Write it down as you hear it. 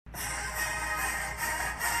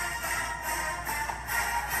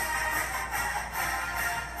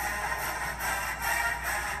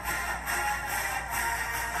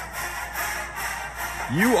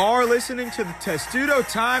You are listening to the Testudo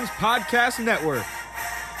Times Podcast Network.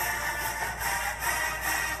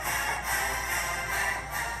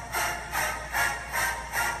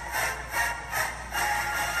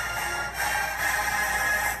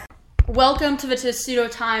 Welcome to the Testudo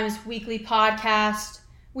Times weekly podcast.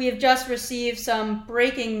 We have just received some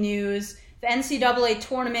breaking news. The NCAA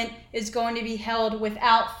tournament is going to be held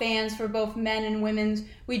without fans for both men and women's.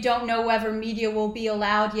 We don't know whether media will be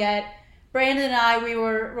allowed yet. Brandon and I,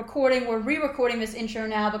 we're re-recording this intro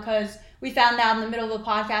now because we found out in the middle of the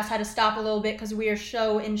podcast had to stop a little bit because we are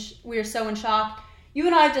so in shock. You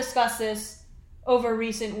and I have discussed this over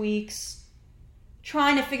recent weeks,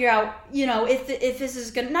 trying to figure out, if this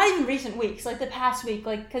is gonna, not even recent weeks, like the past week,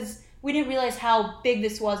 because we didn't realize how big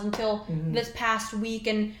this was until this past week.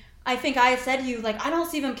 And I think I said to you, I don't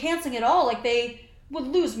see them canceling at all. They would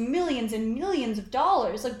lose millions and millions of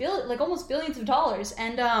dollars, almost billions of dollars.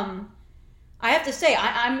 And I have to say,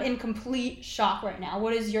 I'm in complete shock right now.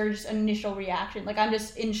 What is your initial reaction? I'm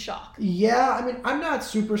just in shock. Yeah, I'm not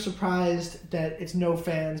super surprised that it's no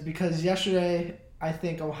fans because yesterday, I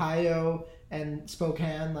think Ohio and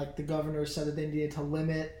Spokane, the governor said that they needed to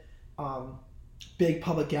limit big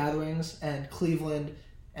public gatherings, and Cleveland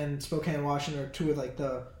and Spokane, Washington are two of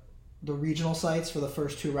the regional sites for the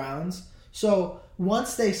first two rounds. So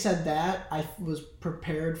once they said that, I was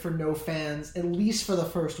prepared for no fans, at least for the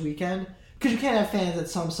first weekend. Because you can't have fans at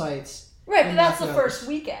some sites. Right, but that's the first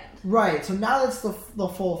weekend. Right, so now that's the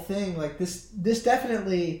full thing. This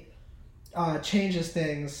definitely changes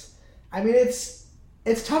things.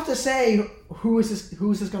 It's tough to say who is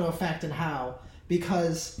this going to affect and how,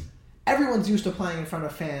 because everyone's used to playing in front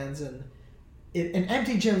of fans and an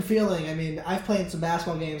empty gym feeling. I've played some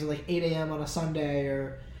basketball games at 8 a.m. on a Sunday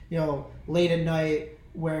or late at night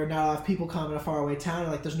where not a lot of people come in a faraway town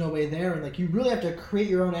and there's nobody there, and you really have to create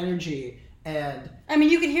your own energy. And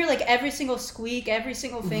you can hear every single squeak, every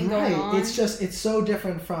single thing going on. It's so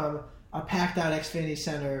different from a packed out Xfinity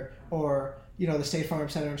Center or the State Farm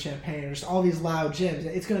Center in Champaign, or just all these loud gyms.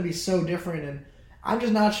 It's going to be so different, and I'm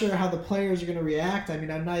just not sure how the players are going to react. I'm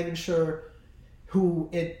not even sure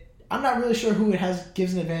I'm not really sure who it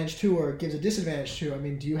gives an advantage to or gives a disadvantage to.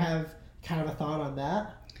 Do you have kind of a thought on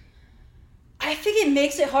that? I think it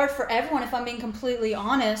makes it hard for everyone, if I'm being completely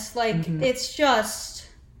honest. It's just...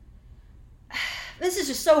 This is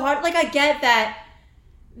just so hard. I get that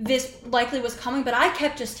this likely was coming, but I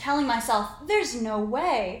kept just telling myself, there's no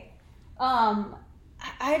way.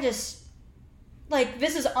 I just...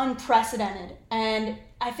 this is unprecedented. And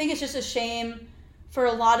I think it's just a shame for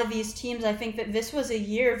a lot of these teams. I think that this was a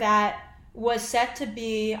year that was set to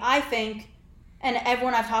be, I think, and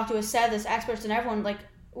everyone I've talked to has said this, experts and everyone,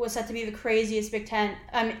 was set to be the craziest Big Ten,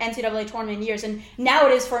 NCAA tournament in years. And now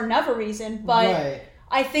it is for another reason, but... Right.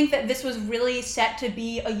 I think that this was really set to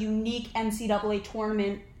be a unique NCAA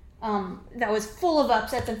tournament that was full of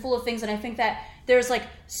upsets and full of things. And I think that there's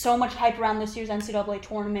so much hype around this year's NCAA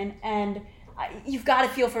tournament. And you've got to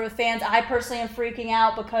feel for the fans. I personally am freaking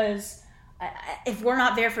out because if we're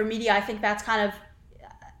not there for media, I think that's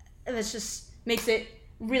this just makes it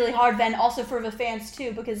really hard then also for the fans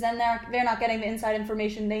too, because then they're not getting the inside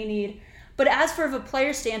information they need. But as for the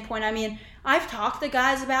player standpoint, I've talked to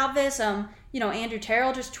guys about this. Andrew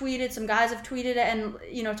Terrell just tweeted. Some guys have tweeted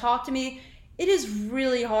and, talked to me. It is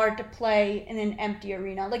really hard to play in an empty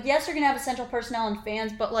arena. Yes, you're going to have essential personnel and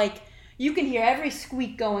fans, but, you can hear every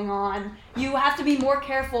squeak going on. You have to be more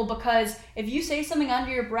careful because if you say something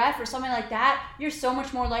under your breath or something like that, you're so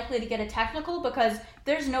much more likely to get a technical because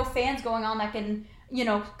there's no fans going on that can,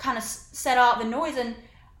 kind of set out the noise. And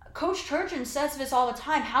Coach Turgeon says this all the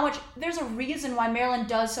time, there's a reason why Maryland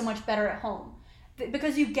does so much better at home.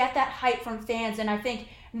 Because you get that hype from fans, and I think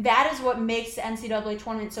that is what makes the NCAA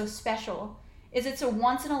tournament so special, is it's a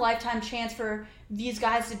once-in-a-lifetime chance for these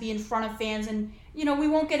guys to be in front of fans. And, we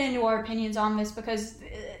won't get into our opinions on this because,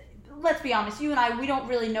 let's be honest, you and I, we don't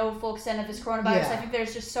really know the full extent of this coronavirus. Yeah. I think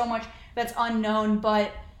there's just so much that's unknown,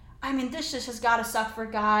 but, this just has got to suck for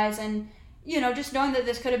guys. And, just knowing that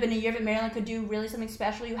this could have been a year that Maryland could do really something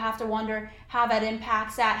special, you have to wonder how that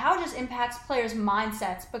impacts that, how it just impacts players'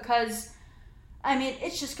 mindsets, because...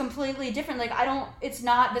 it's just completely different. It's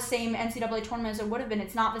not the same NCAA tournament as it would have been.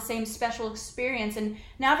 It's not the same special experience. And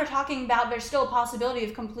now they're talking about there's still a possibility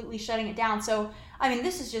of completely shutting it down. So,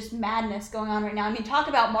 this is just madness going on right now. Talk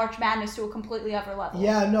about March Madness to a completely other level.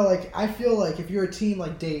 Yeah, no, I feel if you're a team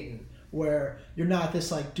like Dayton, where you're not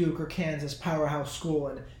this Duke or Kansas powerhouse school,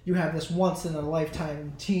 and you have this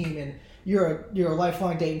once-in-a-lifetime team, and you're a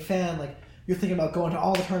lifelong Dayton fan, you're thinking about going to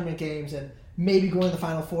all the tournament games and maybe going to the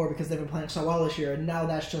Final Four because they've been playing so well this year, and now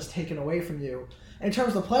that's just taken away from you. in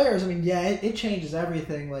terms of the players, I mean, yeah, it changes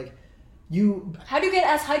everything. Like, how do you get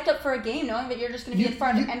as hyped up for a game knowing that you're just going to be in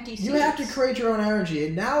front of empty seats? You have to create your own energy,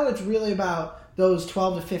 and now it's really about those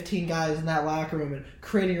 12 to 15 guys in that locker room and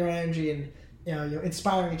creating your own energy and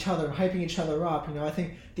inspiring each other and hyping each other up. I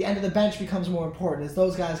think the end of the bench becomes more important as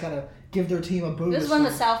those guys got to give their team a boost. This is when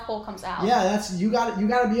the South Pole comes out. Yeah, that's you got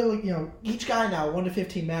to be able to, each guy now 1 to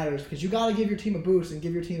 15 matters because you got to give your team a boost and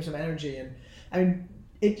give your team some energy. And I mean,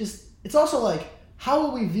 it's also like, how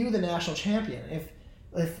will we view the national champion?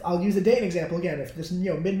 If I'll use the Dayton example again, if this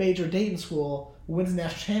mid-major Dayton school wins the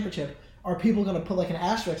national championship, are people going to put like an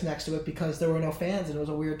asterisk next to it because there were no fans and it was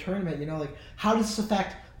a weird tournament? Like, how does this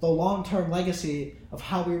affect the long-term legacy of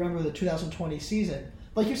how we remember the 2020 season?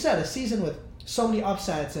 Like you said, a season with so many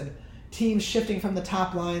upsets and teams shifting from the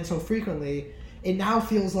top line so frequently, it now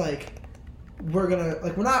feels like we're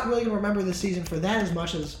not really gonna remember this season for that as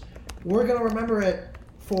much as we're gonna remember it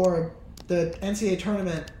for the NCAA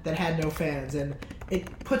tournament that had no fans, and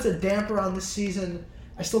it puts a damper on this season.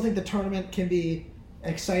 I still think the tournament can be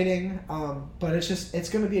exciting, but it's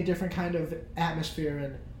gonna be a different kind of atmosphere,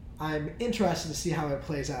 and I'm interested to see how it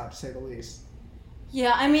plays out, to say the least.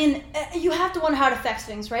 Yeah, I mean, you have to wonder how it affects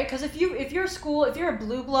things, right? Because if you're a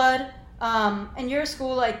blue blood, and you're a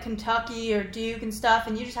school like Kentucky or Duke and stuff,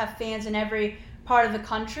 and you just have fans in every part of the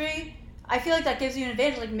country, I feel like that gives you an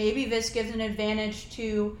advantage. Like, maybe this gives an advantage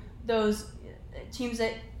to those teams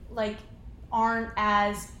that like aren't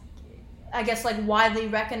as, I guess, like widely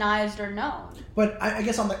recognized or known. But I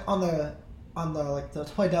guess on the like, to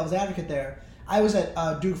play devil's advocate there, I was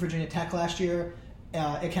at Duke Virginia Tech last year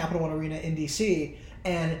at Capital One Arena in DC,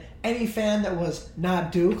 and any fan that was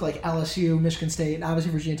not Duke, like LSU, Michigan State, and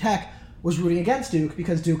obviously Virginia Tech, was rooting against Duke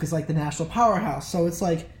because Duke is like the national powerhouse. So it's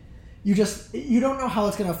like you don't know how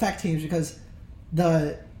it's going to affect teams because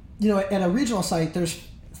at a regional site there's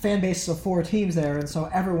fan bases of 4 teams there, and so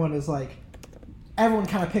everyone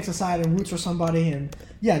kind of picks a side and roots for somebody, and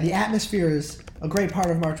yeah, the atmosphere is a great part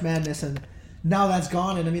of March Madness, and now that's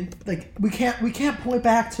gone. And I mean, like, we can't point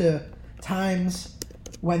back to times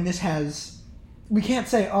when we can't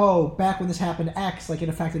say, oh, back when this happened X, like it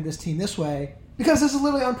affected this team this way, because this is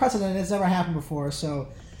literally unprecedented. It's never happened before. So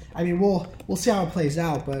I mean, we'll see how it plays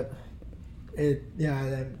out, but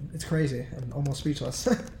it's crazy. I'm almost speechless.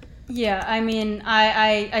 Yeah, I mean,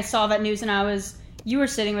 I saw that news and you were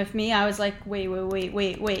sitting with me. I was like, wait.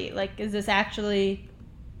 Like, is this actually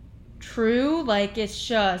true? Like, it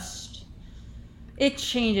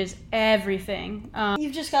changes everything.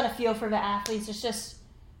 You've just got to feel for the athletes.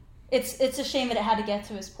 It's a shame that it had to get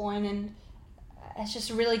to this point, and it's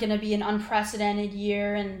just really going to be an unprecedented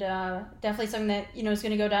year, and definitely something that is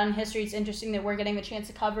going to go down in history. It's interesting that we're getting the chance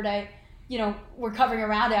to cover it. We're covering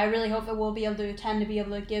around it. I really hope that we'll be able to attend to be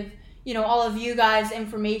able to give all of you guys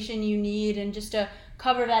information you need and just to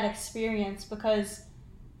cover that experience, because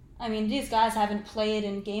I mean, these guys haven't played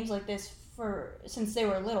in games like this since they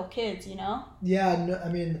were little kids. Yeah, no, I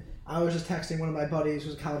mean, I was just texting one of my buddies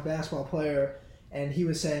who's a college basketball player, and he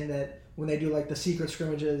was saying that when they do like the secret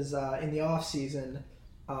scrimmages in the off season,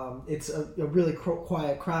 it's a really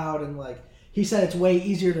quiet crowd, and like he said, it's way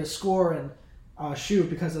easier to score and shoot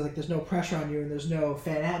because there's no pressure on you and there's no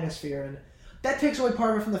fan atmosphere, and that takes away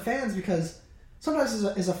part of it from the fans, because sometimes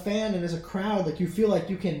as a fan and as a crowd, like, you feel like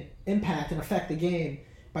you can impact and affect the game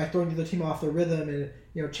by throwing the other team off their rhythm and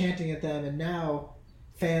chanting at them, and now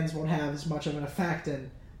fans won't have as much of an effect.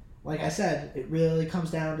 And like I said, it really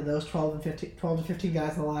comes down to those 12 to 15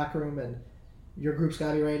 guys in the locker room, and your group's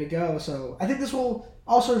got to be ready to go. So I think this will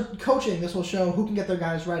also, coaching, this will show who can get their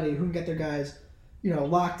guys ready, who can get their guys,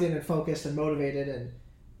 locked in and focused and motivated. And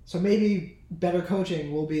so maybe better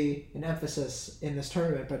coaching will be an emphasis in this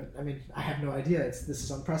tournament, but I mean, I have no idea. This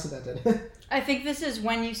is unprecedented. I think this is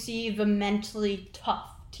when you see the mentally tough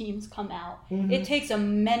teams come out. Mm-hmm. It takes a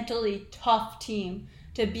mentally tough team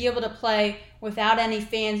to be able to play without any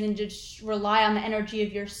fans and just rely on the energy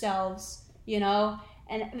of yourselves,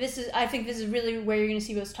 And I think this is really where you're going to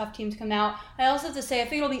see those tough teams come out. I also have to say, I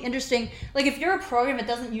think it'll be interesting. Like, if you're a program that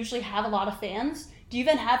doesn't usually have a lot of fans, do you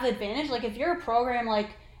then have the advantage? Like, if you're a program like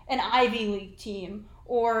an Ivy League team,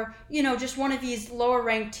 or just one of these lower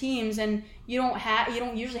ranked teams, and you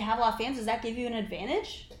don't usually have a lot of fans, does that give you an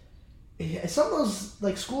advantage? Yeah, some of those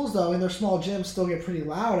like schools though in their small gyms still get pretty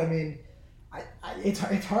loud. I mean,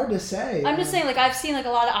 it's hard to say. I'm just saying, like, I've seen like a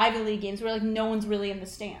lot of Ivy League games where like no one's really in the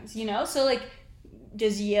stands, So like,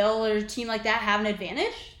 does Yale or a team like that have an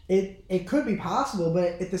advantage? It could be possible,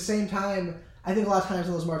 but at the same time, I think a lot of times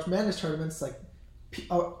in those March Madness tournaments, like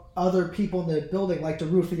other people in the building like to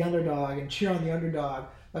root for the underdog and cheer on the underdog.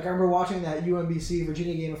 Like, I remember watching that UMBC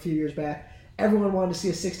Virginia game a few years back, everyone wanted to see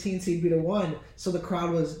a 16 seed beat a 1, so the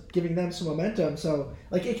crowd was giving them some momentum. So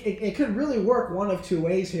like it could really work one of two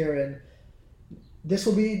ways here, and this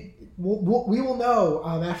will be we will know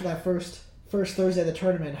after that first Thursday of the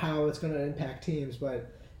tournament how it's going to impact teams.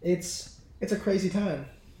 But it's a crazy time.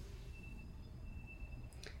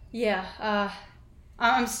 Yeah,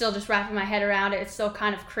 I'm still just wrapping my head around it. It's still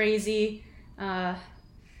kind of crazy.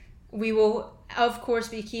 We will, of course,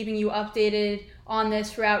 be keeping you updated on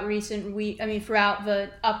this throughout throughout the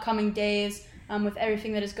upcoming days with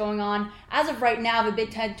everything that is going on. As of right now, the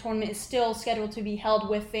Big Ten tournament is still scheduled to be held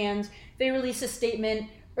with fans. They released a statement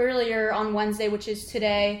earlier on Wednesday, which is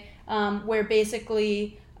today, where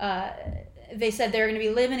basically they said they're going to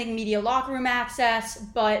be limiting media locker room access,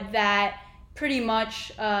 but that pretty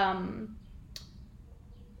much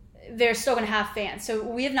they're still going to have fans. So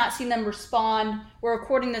we have not seen them respond. We're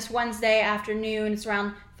recording this Wednesday afternoon. It's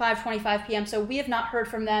around 5:25 p.m. So we have not heard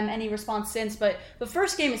from them any response since. But the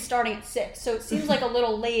first game is starting at 6, so it seems like a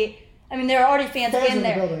little late. I mean, there are already fans in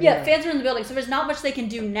there. Building, yeah, fans are in the building, so there's not much they can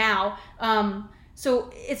do now.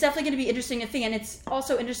 So it's definitely going to be interesting to think, and it's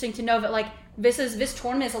also interesting to know that like this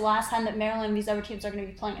tournament is the last time that Maryland and these other teams are going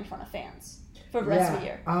to be playing in front of fans for the rest of the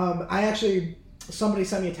year. Somebody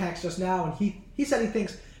sent me a text just now, and he said he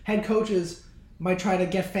thinks head coaches might try to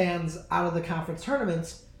get fans out of the conference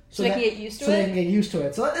tournaments so they can get used to it. So they can get used to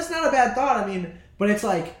it. So that's not a bad thought. I mean, but it's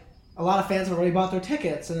like a lot of fans have already bought their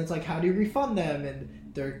tickets, and it's like, how do you refund them?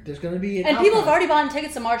 And there's going to be and people have already bought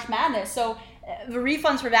tickets to March Madness, so the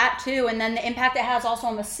refunds for that too, and then the impact it has also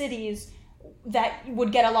on the cities that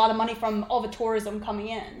would get a lot of money from all the tourism coming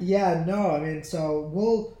in. Yeah, no, I mean, so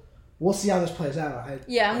we'll see how this plays out.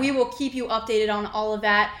 And we will keep you updated on all of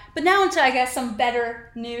that. But now into, I guess, some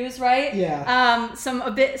better news, right? Yeah. Something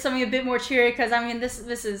a bit more cheery, because I mean, this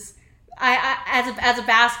is as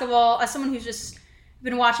someone who's just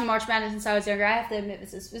been watching March Madness since I was younger, I have to admit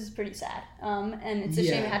this is pretty sad. And it's a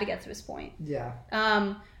shame it had to get to this point. Yeah.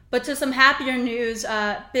 But to some happier news,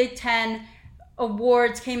 Big Ten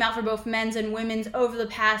awards came out for both men's and women's over the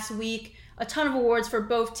past week. A ton of awards for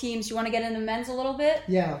both teams. You want to get into men's a little bit?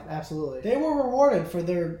 Yeah, absolutely. They were rewarded for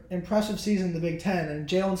their impressive season in the Big Ten, and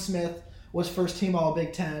Jalen Smith was first team All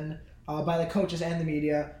Big Ten by the coaches and the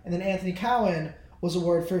media, and then Anthony Cowan was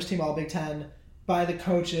awarded first team All Big Ten by the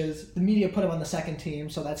coaches. The media put him on the second team,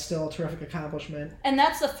 so that's still a terrific accomplishment. And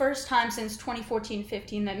that's the first time since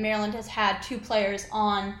 2014-15 that Maryland has had 2 players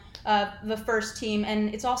on the first team,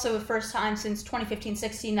 and it's also the first time since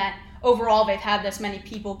 2015-16 that overall they've had this many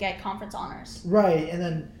people get conference honors. Right, and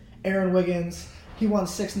then Aaron Wiggins, he won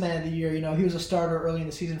 6th man of the year. You know, he was a starter early in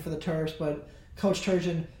the season for the Terps, but Coach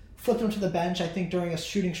Turgeon flipped him to the bench, I think, during a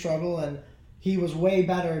shooting struggle, and he was way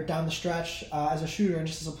better down the stretch as a shooter and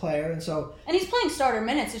just as a player. And he's playing starter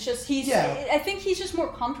minutes. It's just I think he's just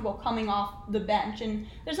more comfortable coming off the bench, and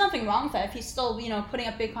there's nothing wrong with that. If he's still, putting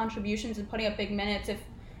up big contributions and putting up big minutes, if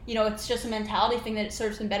it's just a mentality thing that it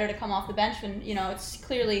serves him better to come off the bench, and it's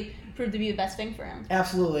clearly proved to be the best thing for him.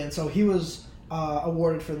 Absolutely, and so he was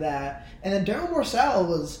awarded for that. And then Daryl Morsell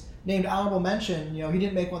was named honorable mention. He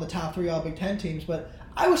didn't make one of the top 3 All Big Ten teams, but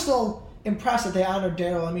I was still impressed that they honored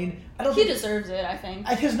Daryl. I mean, he deserves it, I think.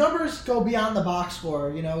 His numbers go beyond the box score,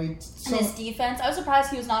 and his defense. I was surprised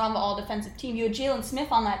he was not on the all-defensive team. You had Jalen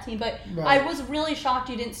Smith on that team, but right. I was really shocked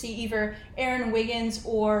you didn't see either Aaron Wiggins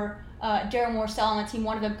or Daryl Morsell on the team,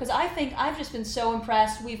 one of them, because I think I've just been so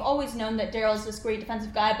impressed. We've always known that Daryl's this great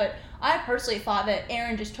defensive guy, but I personally thought that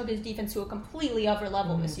Aaron just took his defense to a completely other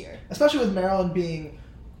level this year. Especially with Maryland being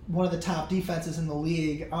one of the top defenses in the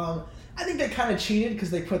league. I think they kind of cheated because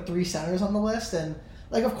they put 3 centers on the list, and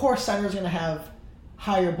of course centers are going to have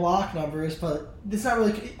higher block numbers, but it's not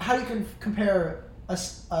really how you can compare a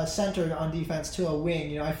center on defense to a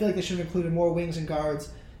wing. I feel like they should have included more wings and guards,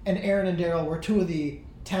 and Aaron and Daryl were 2 of the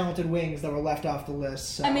talented wings that were left off the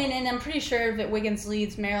list. So. I mean, and I'm pretty sure that Wiggins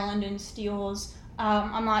leads Maryland in steals.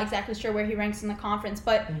 I'm not exactly sure where he ranks in the conference,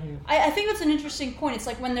 but I think that's an interesting point. It's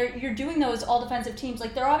like when you're doing those all-defensive teams,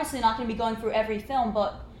 they're obviously not going to be going through every film,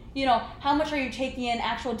 but how much are you taking in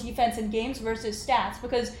actual defense in games versus stats?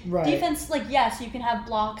 Because defense, yes, you can have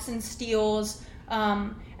blocks and steals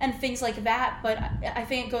and things like that, but I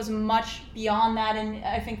think it goes much beyond that, and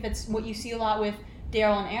I think that's what you see a lot with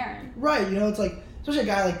Daryl and Aaron. Right, it's like, especially a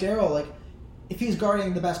guy like Daryl, if he's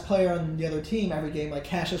guarding the best player on the other team every game, like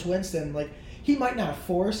Cassius Winston, he might not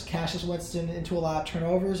force Cassius Winston into a lot of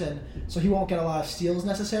turnovers, and so he won't get a lot of steals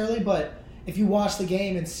necessarily, but if you watch the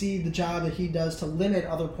game and see the job that he does to limit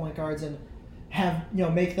other point guards and have,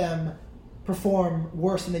 make them perform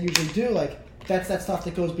worse than they usually do, that's that stuff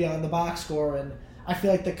that goes beyond the box score. And I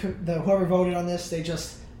feel like the whoever voted on this, they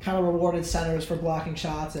just kind of rewarded centers for blocking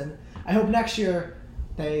shots, and I hope next year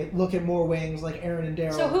they look at more wings like Aaron and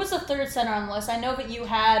Daryl. So who's the third center on the list? I know that you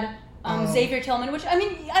had Xavier Tillman, which, I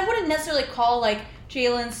mean, I wouldn't necessarily call, like,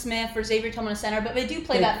 Jalen Smith or Xavier Tillman a center, but they do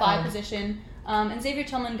play that 5 position. And Xavier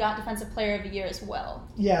Tillman got Defensive Player of the Year as well.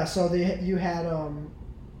 Yeah, so you had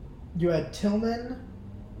Tillman,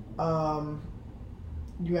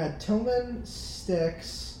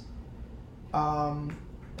 Sticks.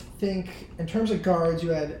 Think in terms of guards, you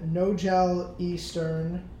had Nogel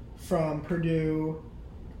Eastern from Purdue.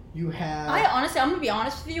 You had. I'm gonna be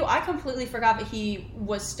honest with you. I completely forgot that he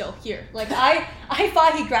was still here. Like I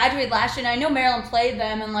thought he graduated last year, and I know Maryland played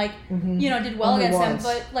them and did well Only against once.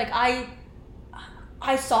 them. But like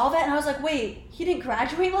I saw that and I was like, wait, he didn't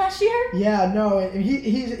graduate last year? Yeah, no,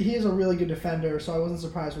 he is a really good defender, so I wasn't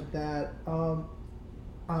surprised with that.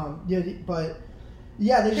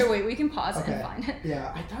 Wait, we can pause and find it.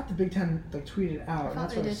 Yeah, I thought the Big Ten tweeted out. I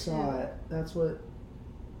That's what I saw it. That's what.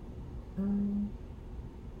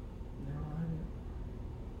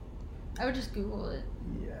 I would just Google it.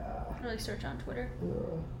 Yeah. Or search on Twitter.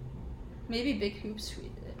 Maybe Big Hoops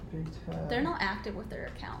tweeted it. Big Ten. They're not active with their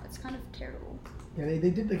account. It's kind of terrible. Yeah, they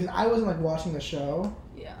did because I wasn't watching the show.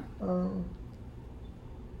 Yeah.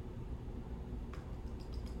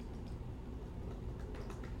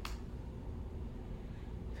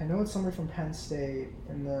 I know it's somebody from Penn State,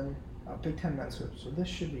 and then Big Ten men's hoops. So this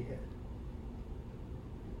should be it.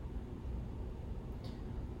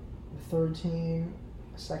 The third team,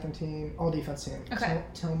 second team, all defense team. Okay.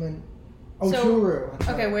 Tillman. Turu.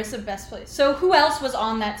 Okay, where's the best place? So who else was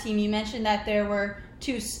on that team? You mentioned that there were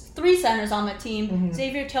 3 centers on that team. Mm-hmm.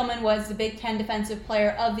 Xavier Tillman was the Big Ten Defensive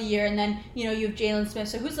Player of the Year, and then you have Jalen Smith.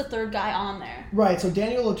 So who's the third guy on there? Right. So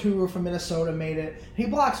Daniel Oturu from Minnesota made it. He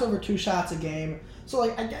blocks over 2 shots a game. So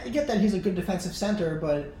I get that he's a good defensive center,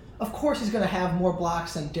 but of course he's going to have more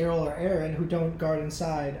blocks than Daryl or Aaron, who don't guard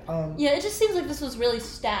inside. It just seems like this was really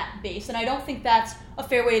stat-based, and I don't think that's a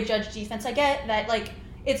fair way to judge defense. I get that,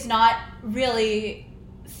 it's not really,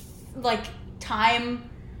 time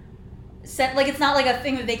set. It's not, a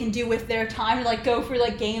thing that they can do with their time to, go through,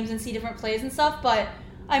 games and see different plays and stuff. But,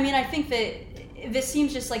 I mean, I think that this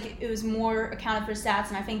seems just like it was more accounted for stats,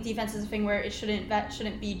 and I think defense is a thing where that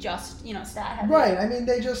shouldn't be just, stat heavy. Right. I mean,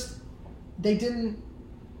 they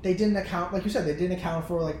didn't account, like you said, they didn't account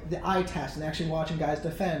for, the eye test and actually watching guys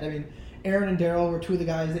defend. I mean, Aaron and Daryl were 2 of the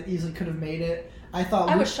guys that easily could have made it. I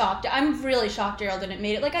was shocked. I'm really shocked Daryl didn't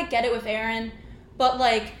make it. I get it with Aaron, but,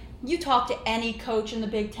 you talk to any coach in the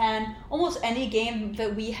Big Ten, almost any game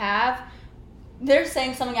that we have, they're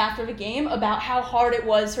saying something after the game about how hard it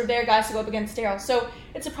was for their guys to go up against Daryl. So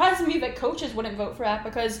it surprises me that coaches wouldn't vote for that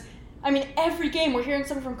because, I mean, every game we're hearing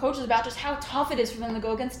something from coaches about just how tough it is for them to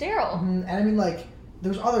go against Daryl. Mm-hmm. And, I mean,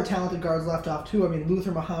 there's other talented guards left off, too. I mean,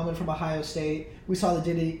 Luther Muhammad from Ohio State. We saw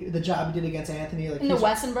the job he did against Anthony. And the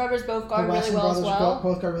Wesson brothers both guard really well as well.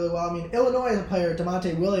 Both guard really well. I mean, Illinois has a player,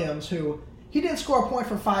 DeMonte Williams, who he didn't score a point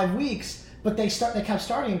for 5 weeks, but they kept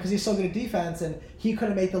starting him because he's so good at defense, and he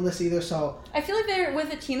couldn't make the list either. So I feel like they're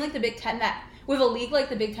with a team like the Big Ten with a league like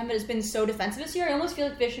the Big Ten that has been so defensive this year, I almost feel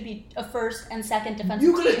like there should be a first and second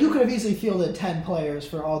defensive team. You could have easily fielded 10 players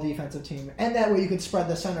for all defensive team, and that way you could spread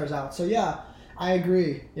the centers out. So yeah, I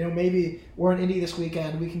agree. Maybe we're in Indy this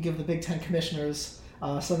weekend. We can give the Big Ten commissioners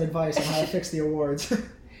some advice on how to fix the awards.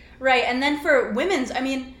 Right, and then for women's, I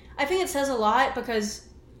mean, I think it says a lot because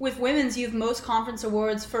with women's, you have most conference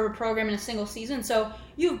awards for a program in a single season. So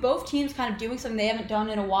you have both teams kind of doing something they haven't done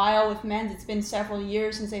in a while. With men's, it's been several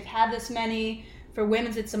years since they've had this many. For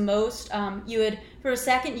women's, it's the most. You had, for a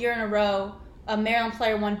second year in a row, a Maryland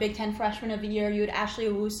player won Big Ten Freshman of the Year. You had Ashley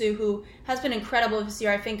Owusu, who has been incredible this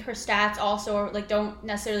year. I think her stats also don't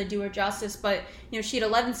necessarily do her justice, but she had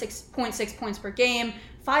 11.6 points per game,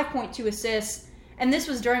 5.2 assists, and this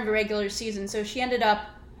was during the regular season. So she ended up,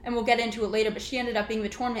 and we'll get into it later, but she ended up being the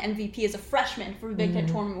tournament MVP as a freshman for the Big Ten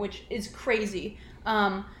tournament, which is crazy.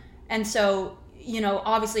 And so,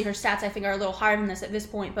 obviously her stats I think are a little higher than this at this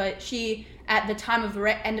point, but she, at the time of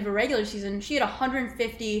the end of the regular season, she had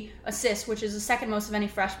 150 assists, which is the second most of any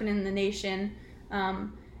freshman in the nation.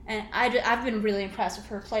 And I've been really impressed with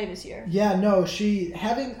her play this year. Yeah, no,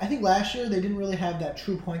 I think last year they didn't really have that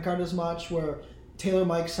true point guard as much, where Taylor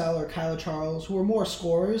Mikesell or Kyla Charles, who were more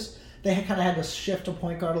scorers, they kind of had to shift to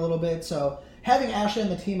point guard a little bit. So having Ashley on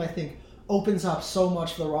the team, I think, opens up so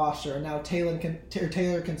much for the roster. And now Taylor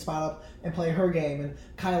can spot up and play her game, and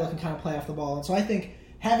Kyla can kind of play off the ball. And so I think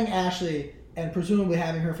having Ashley and presumably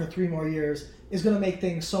having her for 3 more years is going to make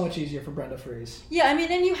things so much easier for Brenda Fries. Yeah, I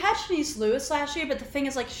mean, and you had Shanice Lewis last year, but the thing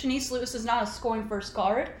is, Shanice Lewis is not a scoring first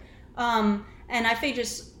guard. And I think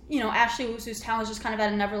just, Ashley Owusu's talent is just kind of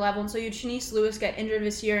at another level. And so you had Shanice Lewis get injured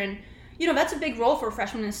this year, and that's a big role for a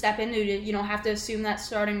freshman to step into, to, have to assume that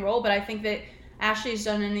starting role. But I think that Ashley's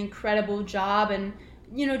done an incredible job and,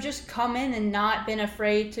 just come in and not been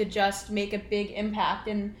afraid to just make a big impact.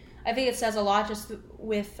 And I think it says a lot just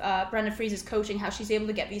with Brenda Freese's coaching, how she's able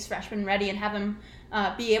to get these freshmen ready and have them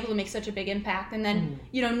be able to make such a big impact. And then,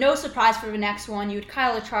 no surprise for the next one. You had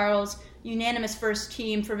Kyla Charles, unanimous first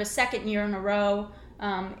team for the second year in a row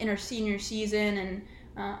in her senior season.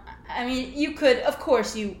 And you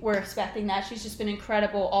were expecting that. She's just been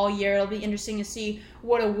incredible all year. It'll be interesting to see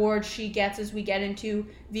what awards she gets as we get into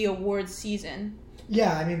the awards season.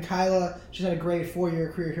 Yeah, Kyla, she's had a great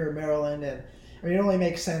 4-year career here in Maryland, and it only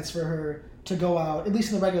makes sense for her to go out, at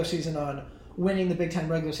least in the regular season, on winning the Big Ten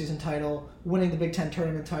regular season title, winning the Big Ten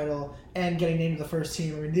tournament title, and getting named to the first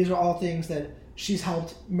team. These are all things that she's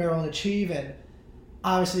helped Maryland achieve, and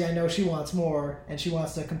obviously I know she wants more, and she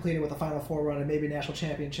wants to complete it with a Final Four run and maybe a national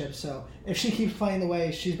championship. So if she keeps playing the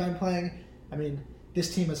way she's been playing,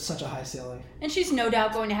 this team has such a high ceiling. And she's no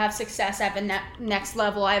doubt going to have success at the next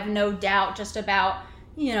level. I have no doubt just about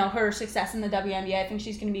her success in the WNBA. I think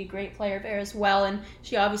she's going to be a great player there as well. And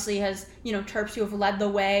she obviously has, Terps who have led the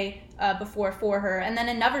way before for her. And then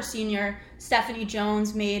another senior, Stephanie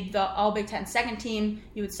Jones, made the All-Big Ten second team.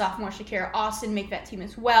 You had sophomore Shakira Austin make that team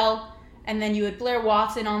as well. And then you had Blair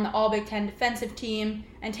Watson on the All-Big Ten defensive team.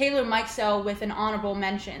 And Taylor Mikesell with an honorable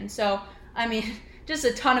mention. So, just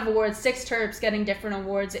a ton of awards. 6 Terps getting different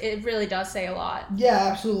awards. It really does say a lot. Yeah,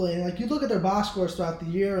 absolutely. And you look at their box scores throughout the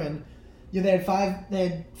year, and they had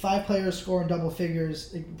five players scoring double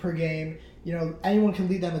figures per game. Anyone can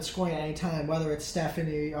lead them in scoring at any time, whether it's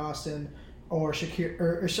Stephanie Austin or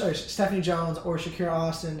Stephanie Jones or Shakira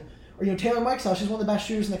Austin or Taylor Mikesell. She's one of the best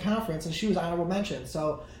shooters in the conference, and she was honorable mention.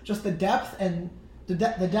 So just the depth and the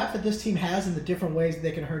depth that this team has in the different ways that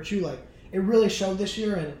they can hurt you, it really showed this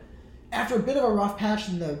year. And after a bit of a rough patch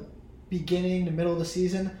in the beginning, the middle of the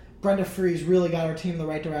season, Brenda Freese really got our team in the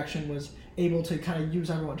right direction, was able to kind of use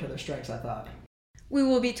everyone to their strengths, I thought. We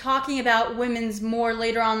will be talking about women's more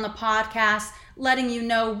later on in the podcast, letting you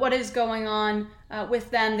know what is going on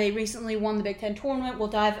with them. They recently won the Big Ten tournament. We'll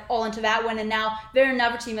dive all into that one. And now they're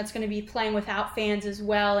another team that's going to be playing without fans as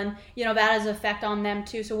well. And, that has an effect on them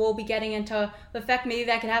too. So we'll be getting into the effect maybe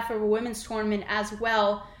that could have for a women's tournament as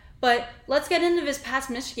well. But let's get into this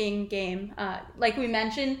past Michigan game. Like we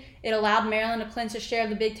mentioned, it allowed Maryland to clinch a share of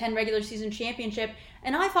the Big Ten regular season championship.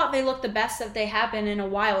 And I thought they looked the best that they have been in a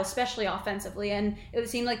while, especially offensively. And it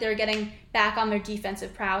seemed like they were getting back on their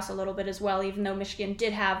defensive prowess a little bit as well, even though Michigan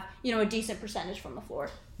did have, a decent percentage from the floor.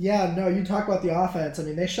 Yeah, no, you talk about the offense.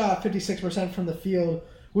 They shot 56% from the field,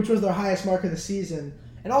 which was their highest mark of the season.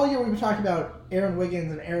 And all year we've been talking about Aaron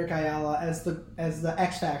Wiggins and Eric Ayala as the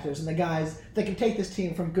X factors and the guys that can take this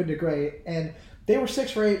team from good to great. And they were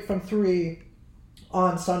 6 for 8 from 3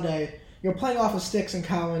 on Sunday. Playing off of sticks and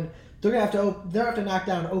Cowan. They're gonna have to knock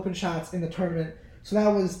down open shots in the tournament. So that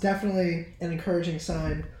was definitely an encouraging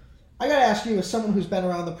sign. I gotta ask you, as someone who's been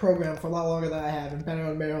around the program for a lot longer than I have and been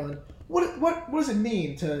around Maryland, what does it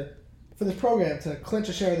mean for this program to clinch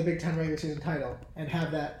a share of the Big Ten regular season title and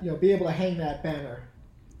have that, be able to hang that banner?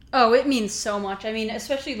 Oh, it means so much.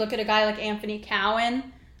 Especially look at a guy like Anthony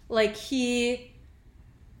Cowan. He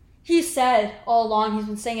said all along, he's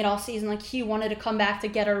been saying it all season, he wanted to come back to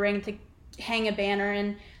get a ring, to hang a banner.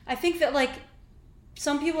 And I think that,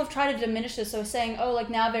 some people have tried to diminish this, so saying,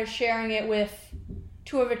 now they're sharing it with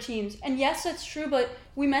 2 other teams. And yes, that's true, but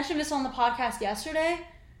we mentioned this on the podcast yesterday.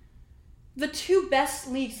 The 2 best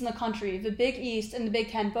leagues in the country, the Big East and the Big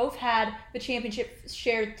Ten, both had the championship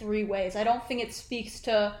shared 3 ways. I don't think it speaks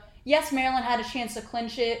to, yes, Maryland had a chance to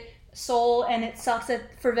clinch it, and it sucks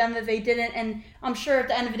for them that they didn't. And I'm sure at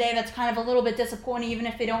the end of the day, that's kind of a little bit disappointing, even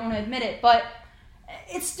if they don't want to admit it. But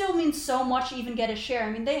it still means so much to even get a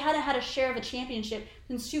share. They hadn't had a share of a championship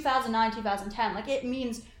since 2009, 2010. It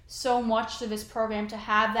means so much to this program to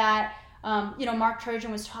have that. Mark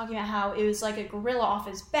Turgeon was talking about how it was like a gorilla off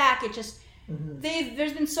his back. It just,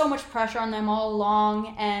 there's been so much pressure on them all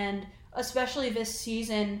along, and especially this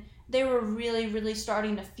season, they were really, really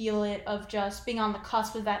starting to feel it of just being on the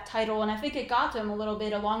cusp of that title. And I think it got to them a little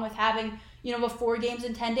bit, along with having, the 4 games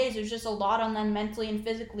in 10 days. There's just a lot on them mentally and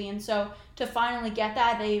physically. And so to finally get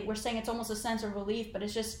that, they were saying it's almost a sense of relief, but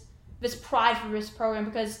it's just this pride for this program,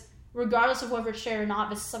 because regardless of whether it's shared or not,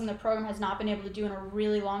 this is something the program has not been able to do in a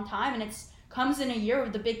really long time. And it comes in a year where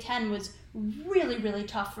the Big Ten was really, really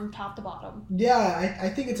tough from top to bottom. Yeah, I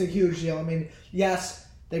think it's a huge deal. Yes,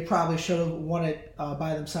 they probably should have won it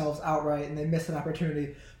by themselves outright, and they missed an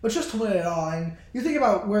opportunity. But just to win it all, and you think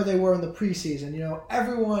about where they were in the preseason,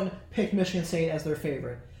 everyone picked Michigan State as their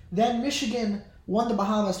favorite. Then Michigan won the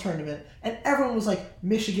Bahamas tournament, and everyone was like,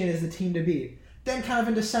 Michigan is the team to beat. Then kind of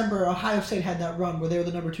in December, Ohio State had that run where they were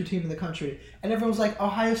the number 2 team in the country, and everyone was like,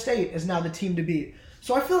 Ohio State is now the team to beat.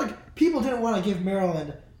 So I feel like people didn't want to give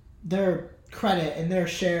Maryland their credit and their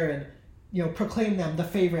share and, you know, proclaim them the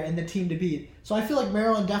favorite and the team to beat. So I feel like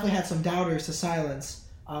Maryland definitely had some doubters to silence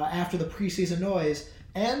after the preseason noise,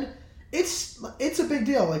 and it's a big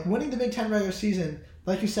deal. Like, winning the Big Ten regular season,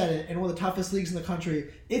 like you said, in one of the toughest leagues in the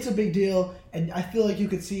country, it's a big deal, and I feel like you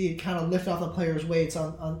could see it kind of lift off the players' weights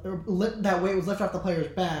that weight was lifted off the players'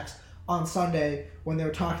 backs on Sunday when they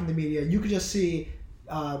were talking to the media. You could just see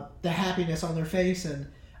the happiness on their face, and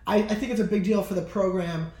I think it's a big deal for the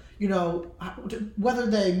program. You know, whether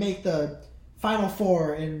they make the Final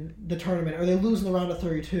Four in the tournament or they lose in the round of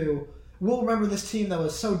 32, we'll remember this team that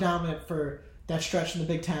was so dominant for that stretch in the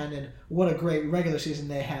Big Ten, and what a great regular season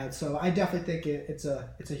they had. So I definitely think it's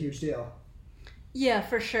a huge deal. Yeah,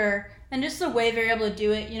 for sure. And just the way they're able to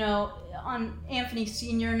do it, you know, on Anthony's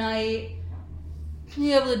senior night,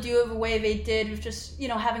 being able to do it the way they did with just, you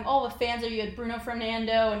know, having all the fans there. You had Bruno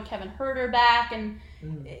Fernando and Kevin Herter back, and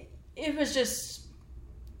it was just,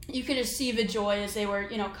 you could just see the joy as they were,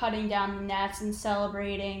 you know, cutting down the nets and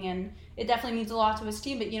celebrating, and it definitely means a lot to his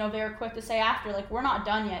team. But, you know, they were quick to say after, like, we're not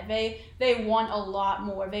done yet. They want a lot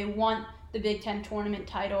more. They want the Big Ten tournament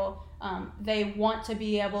title. They want to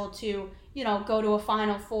be able to, you know, go to a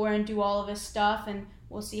Final Four and do all of this stuff, and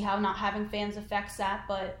we'll see how not having fans affects that.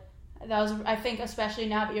 But that was, I think, especially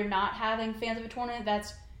now that you're not having fans of a tournament,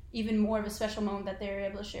 that's even more of a special moment that they're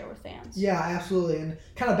able to share with fans. Yeah, absolutely. And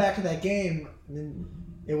kind of back to that game,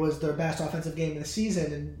 it was their best offensive game of the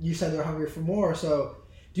season, and you said they're hungry for more. So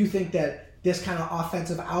do you think that this kind of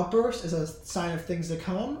offensive outburst is a sign of things to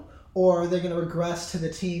come, or are they going to regress to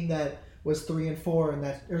the team that was 3-4 in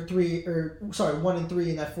that, 1-3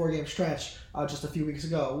 in that 4-game stretch just a few weeks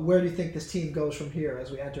ago? Where do you think this team goes from here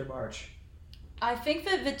as we enter March? I think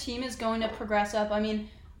that the team is going to progress up. I mean,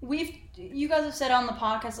 you guys have said on the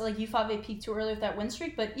podcast that, like, you thought they peaked too early with that win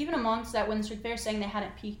streak, but even amongst that win streak, they're saying they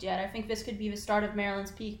hadn't peaked yet. I think this could be the start of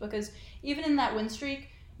Maryland's peak, because even in that win streak,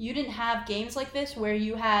 you didn't have games like this where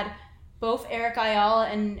you had both Eric Ayala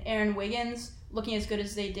and Aaron Wiggins looking as good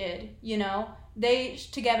as they did. You know, they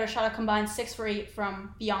together shot a combined 6 for 8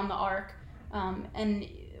 from beyond the arc, and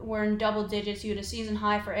were in double digits. You had a season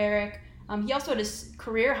high for Eric. He also had his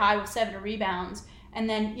career high with 7 rebounds. And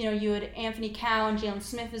then, you know, you had Anthony Cow and Jalen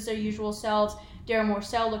Smith as their usual selves. Darren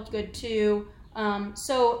Morsell looked good too.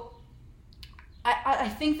 So I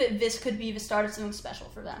think that this could be the start of something special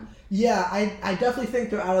for them. Yeah, I definitely think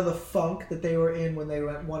they're out of the funk that they were in when they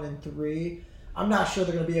went 1-3. I'm not sure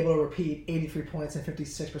they're going to be able to repeat 83 points and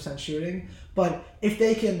 56% shooting. But if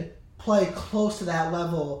they can play close to that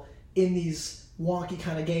level in these wonky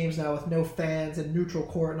kind of games now with no fans and neutral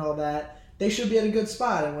court and all that, they should be in a good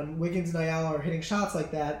spot. And when Wiggins and Ayala are hitting shots like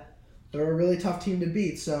that, they're a really tough team to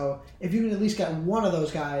beat. So if you can at least get one of those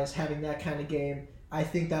guys having that kind of game, I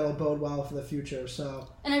think that'll bode well for the future. So,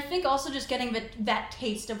 and I think also just getting that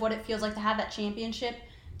taste of what it feels like to have that championship,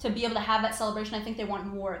 to be able to have that celebration, I think they want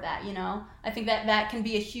more of that, you know? I think that can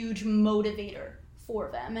be a huge motivator for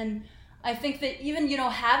them. And I think that even, you know,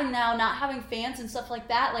 not having fans and stuff like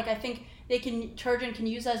that, like, I think Turgeon can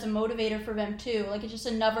use that as a motivator for them too. Like, it's just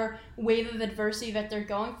another wave of adversity that they're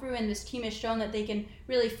going through, and this team has shown that they can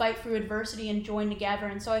really fight through adversity and join together.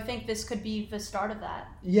 And so I think this could be the start of that.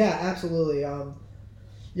 Yeah, absolutely.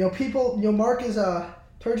 Mark is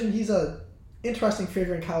Turgeon. He's a interesting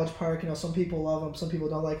figure in College Park. You know, some people love him, some people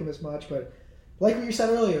don't like him as much. But like what you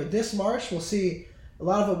said earlier, this March we'll see a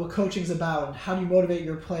lot of it, what coaching's about, and how do you motivate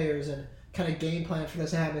your players and kind of game plan for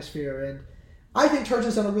this atmosphere. And I think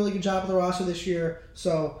Turgeon's done a really good job with the roster this year,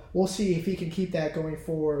 so we'll see if he can keep that going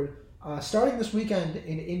forward. Starting this weekend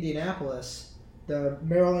in Indianapolis, the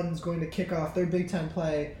Maryland's going to kick off their Big Ten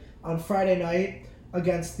play on Friday night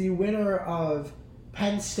against the winner of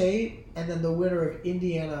Penn State and then the winner of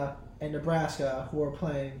Indiana and Nebraska, who are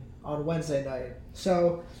playing on Wednesday night.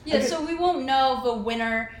 So so we won't know the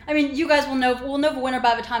winner. I mean, you guys will know. We'll know the winner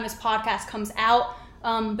by the time this podcast comes out.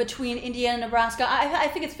 Between Indiana and Nebraska, I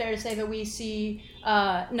think it's fair to say that we see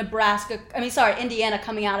Indiana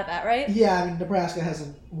coming out of that, right? Yeah, I mean, Nebraska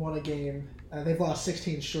hasn't won a game. They've lost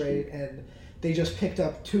 16 straight, and they just picked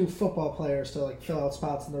up 2 football players to, like, fill out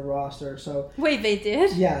spots in their roster. So wait, they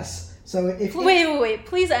did? Yes. So wait.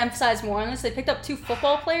 Please emphasize more on this. They picked up 2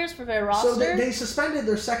 football players for their roster. So they suspended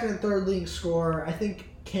their second and third leading scorer. I think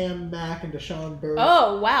Cam Mack and Deshaun Berg.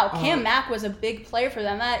 Oh, wow. Cam Mack was a big player for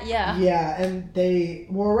them. Yeah, and they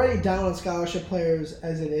were already down on scholarship players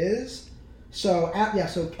as it is. So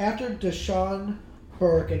after Deshaun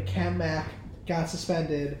Berg and Cam Mack got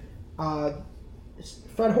suspended,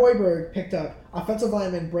 Fred Hoiberg picked up offensive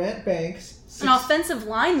lineman Brant Banks. An offensive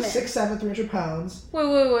lineman? 6'7", 300 pounds.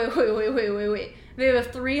 Wait. They have a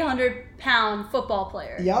 300-pound football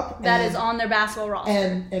player. Yep. That is on their basketball roster.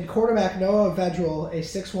 And quarterback Noah Vedral, a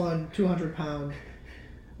 6'1", 200-pound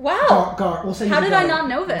wow. guard. We'll say How did I guard. not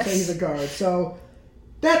know this? We'll say he's a guard. So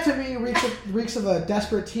that to me reeks of a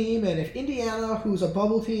desperate team. And if Indiana, who's a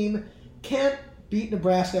bubble team, can't beat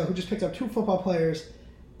Nebraska, who just picked up 2 football players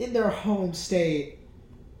in their home state,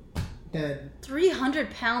 then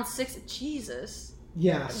 300 pounds, Jesus.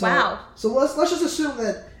 Yeah. So, wow. So let's just assume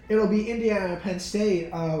that it'll be Indiana and Penn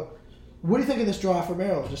State. What do you think of this draw for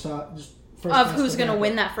Maryland? Just first of who's going to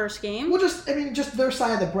win that first game? Well, just their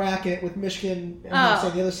side of the bracket with Michigan and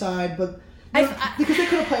the other side, but because they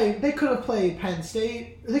could have played Penn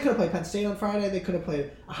State. They could have played Penn State on Friday. They could have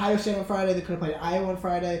played Ohio State on Friday. They could have played Iowa on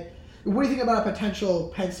Friday. What do you think about a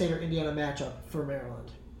potential Penn State or Indiana matchup for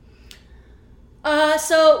Maryland?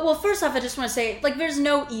 Well, first off, I just want to say, there's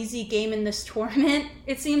no easy game in this tournament,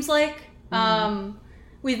 it seems like.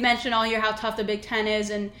 We've mentioned all year how tough the Big Ten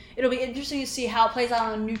is, and it'll be interesting to see how it plays out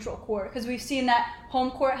on a neutral court, because we've seen that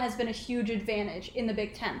home court has been a huge advantage in the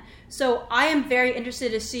Big Ten. So I am very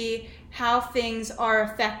interested to see how things are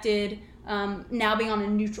affected now being on a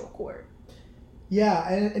neutral court. Yeah,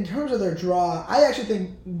 and in terms of their draw, I actually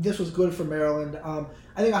think this was good for Maryland.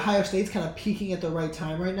 I think Ohio State's kind of peaking at the right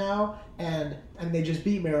time right now, and they just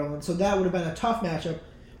beat Maryland, so that would have been a tough matchup.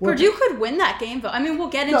 Purdue could win that game, though. I mean, we'll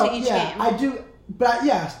get into each game. I do. But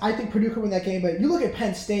yes, I think Purdue could win that game. But you look at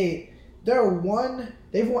Penn State; they've won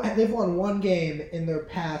one game in their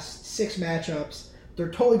past 6 matchups.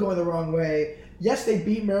 They're totally going the wrong way. Yes, they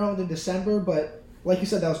beat Maryland in December, but like you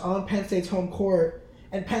said, that was on Penn State's home court,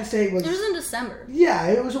 and Penn State was. It was in December. Yeah,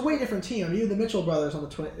 it was a way different team. I mean, you had the Mitchell brothers on the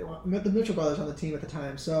team at the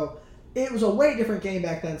time, so it was a way different game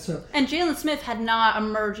back then. So and Jalen Smith had not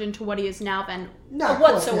emerged into what he is now then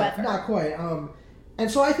whatsoever. Quite, not quite. And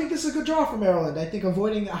so I think this is a good draw for Maryland. I think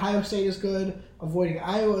avoiding Ohio State is good. Avoiding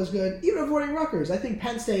Iowa is good. Even avoiding Rutgers. I think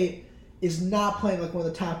Penn State is not playing like one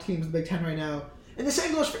of the top teams in the Big Ten right now. And the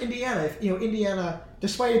same goes for Indiana. Indiana,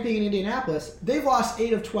 despite it being in Indianapolis, they've lost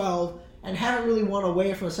 8 of 12 and haven't really won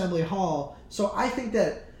away from Assembly Hall. So I think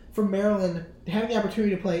that for Maryland, having the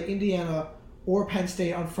opportunity to play Indiana or Penn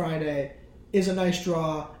State on Friday is a nice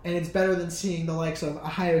draw, and it's better than seeing the likes of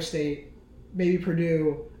Ohio State, maybe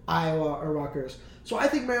Purdue, Iowa, or Rutgers. So I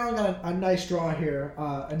think Maryland got a nice draw here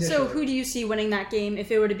initially. So who do you see winning that game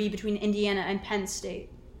if it were to be between Indiana and Penn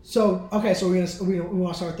State? So we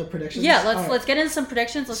want to start with the predictions. Yeah, let's get into some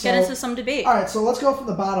predictions. Let's get into some debate. All right, so let's go from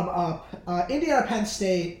the bottom up. Indiana, Penn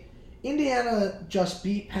State. Indiana just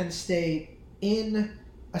beat Penn State in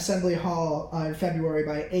Assembly Hall in February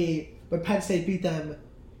by 8, but Penn State beat them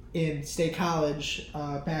in State College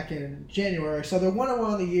back in January. So they're 1-1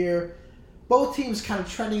 on the year. Both teams kind of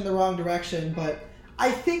trending in the wrong direction, but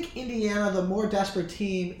I think Indiana, the more desperate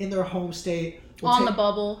team in their home state, the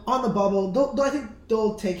bubble. On the bubble, I think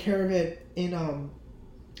they'll take care of it in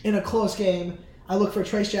a close game. I look for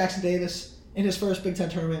Trace Jackson Davis in his first Big Ten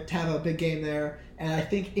tournament to have a big game there, and I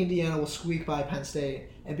think Indiana will squeak by Penn State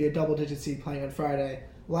and be a double-digit seed playing on Friday.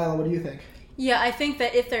 Lila, what do you think? Yeah, I think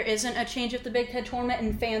that if there isn't a change at the Big Ten tournament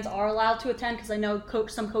and fans are allowed to attend, because I know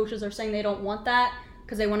some coaches are saying they don't want that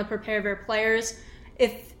because they want to prepare their players.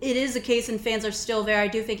 If it is the case and fans are still there, I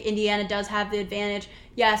do think Indiana does have the advantage.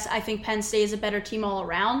 Yes, I think Penn State is a better team all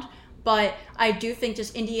around, but I do think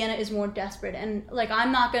just Indiana is more desperate. And,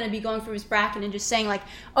 I'm not going to be going through this bracket and just saying,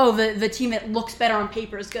 the team that looks better on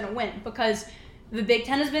paper is going to win, because the Big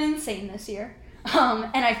Ten has been insane this year.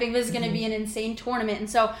 And I think this is going to be an insane tournament. And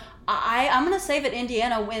so I'm going to say that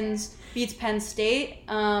Indiana beats Penn State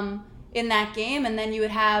in that game, and then you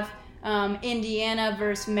would have Indiana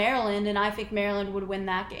versus Maryland, and I think Maryland would win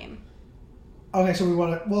that game. Okay, so we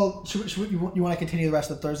want to. Well, you want to continue the rest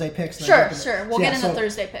of the Thursday picks? Sure. We'll get into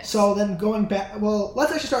Thursday picks. So then going back,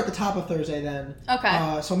 let's actually start at the top of Thursday then.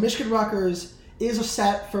 Okay. So Michigan Rutgers is a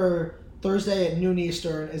set for Thursday at noon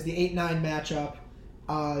Eastern as the 8-9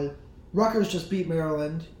 matchup. Rutgers just beat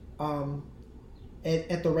Maryland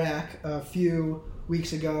at the rack a few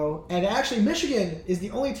weeks ago, and actually Michigan is the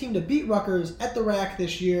only team to beat Rutgers at the rack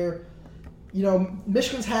this year.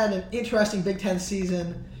 Michigan's had an interesting Big Ten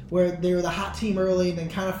season where they were the hot team early and then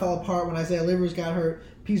kind of fell apart when Isaiah Livers got hurt.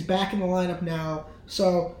 He's back in the lineup now.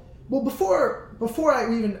 So, before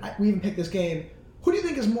we even pick this game, who do you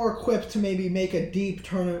think is more equipped to maybe make a deep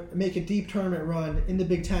tournament run in the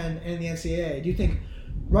Big Ten and the NCAA? Do you think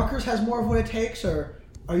Rutgers has more of what it takes, or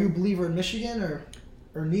are you a believer in Michigan,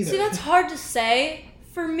 or neither? See, that's hard to say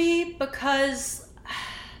for me, because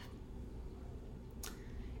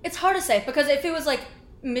It's hard to say because if it was like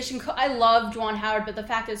Michigan, I love Juwan Howard, but the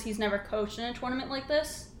fact is he's never coached in a tournament like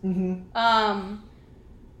this. Mm-hmm.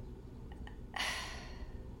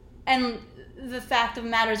 And the fact of the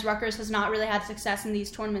matter is Rutgers has not really had success in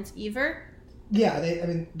these tournaments either. Yeah, they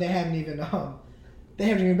haven't even been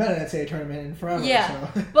in an NCAA tournament in forever.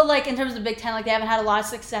 Yeah, so. But like in terms of the Big Ten, like they haven't had a lot of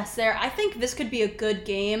success there. I think this could be a good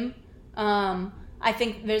game. I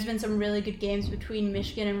think there's been some really good games between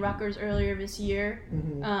Michigan and Rutgers earlier this year,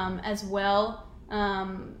 as well.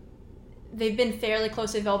 They've been fairly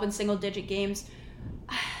close. They've all been single-digit games.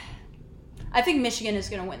 I think Michigan is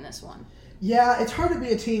going to win this one. Yeah, it's hard to be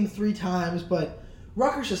a team 3 times, but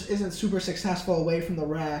Rutgers just isn't super successful away from the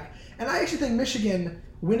rack. And I actually think Michigan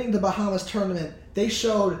winning the Bahamas tournament, they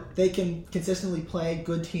showed they can consistently play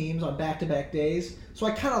good teams on back-to-back days. So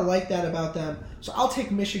I kind of like that about them. So I'll take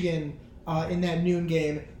Michigan in that noon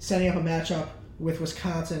game, setting up a matchup with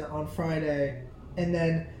Wisconsin on Friday. And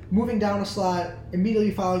then moving down a slot, immediately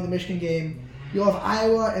following the Michigan game, you'll have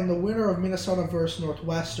Iowa and the winner of Minnesota versus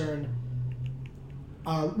Northwestern.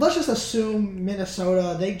 Let's just assume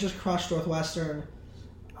Minnesota, they just crushed Northwestern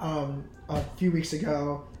a few weeks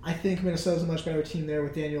ago. I think Minnesota's a much better team there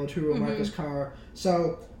with Daniel Oturu and Marcus Carr.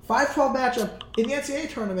 So 5-12 matchup in the NCAA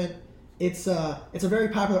tournament. It's a very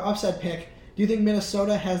popular upset pick. Do you think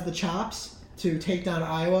Minnesota has the chops to take down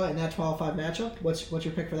Iowa in that 12-5 matchup? What's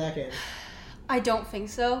your pick for that game? I don't think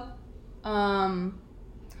so.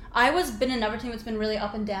 Iowa's been another team that's been really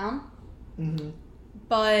up and down.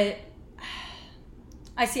 But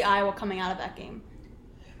I see Iowa coming out of that game.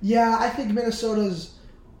 Yeah, I think Minnesota's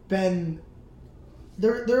been...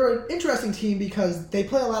 They're an interesting team because they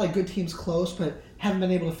play a lot of good teams close, but haven't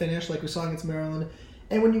been able to finish, like we saw against Maryland.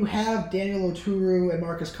 And when you have Daniel Oturu and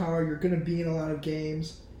Marcus Carr, you're going to be in a lot of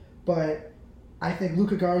games. But I think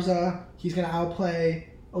Luka Garza, he's going to outplay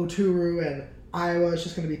Oturu, and Iowa is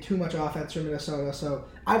just going to be too much offense for Minnesota. So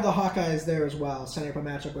I have the Hawkeyes there as well, setting up a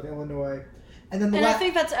matchup with Illinois. And then I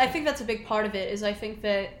think that's a big part of it. Is I think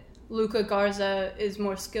that Luka Garza is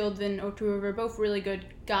more skilled than Oturu. They're both really good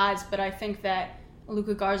guys, but I think that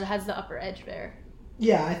Luka Garza has the upper edge there.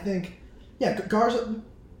 Yeah, I think Garza.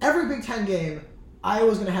 Every Big Ten game,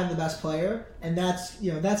 Iowa's going to have the best player, and that's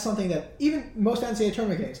something that even most NCAA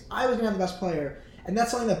tournament games, Iowa's going to have the best player, and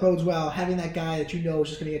that's something that bodes well. Having that guy that you know is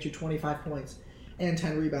just going to get you 25 points and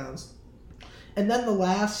 10 rebounds. And then the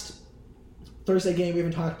last Thursday game we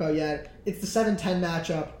haven't talked about yet, it's the 7-10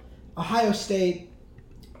 matchup. Ohio State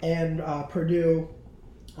and Purdue.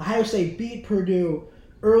 Ohio State beat Purdue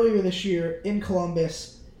earlier this year in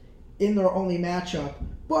Columbus in their only matchup.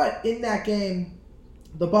 But in that game,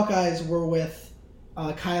 the Buckeyes were with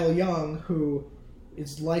Kyle Young, who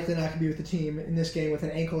is likely not going to be with the team in this game with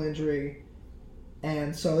an ankle injury.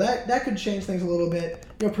 And so that could change things a little bit.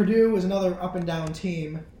 Purdue is another up-and-down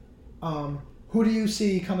team. Who do you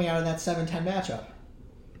see coming out of that 7-10 matchup?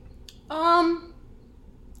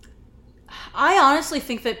 I honestly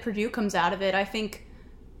think that Purdue comes out of it. I think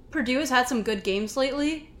Purdue has had some good games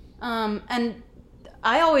lately, and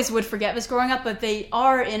I always would forget this growing up, but they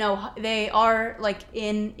are in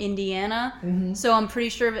Indiana, so I'm pretty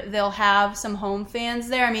sure that they'll have some home fans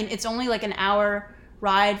there. I mean, it's only like an hour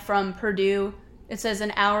ride from Purdue. It says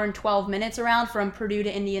an hour and 12 minutes around from Purdue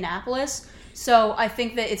to Indianapolis. So I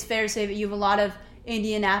think that it's fair to say that you have a lot of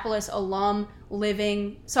Purdue alum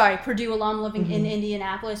living in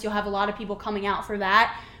Indianapolis. You'll have a lot of people coming out for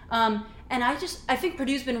that. And I think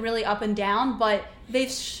Purdue's been really up and down, but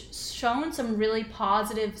they've shown some really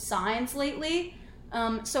positive signs lately.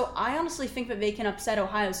 So I honestly think that they can upset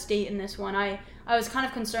Ohio State in this one. I was kind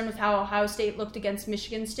of concerned with how Ohio State looked against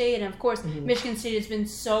Michigan State, and of course, Michigan State has been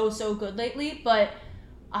so good lately, but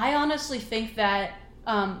I honestly think that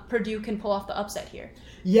Purdue can pull off the upset here.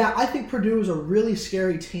 Yeah, I think Purdue is a really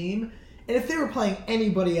scary team. And if they were playing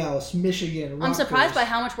anybody else, Michigan, Rutgers... I'm surprised by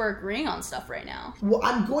how much we're agreeing on stuff right now. Well,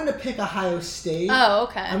 I'm going to pick Ohio State. Oh,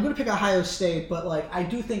 okay. I'm going to pick Ohio State, but I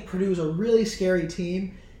do think Purdue is a really scary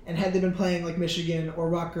team. And had they been playing like Michigan or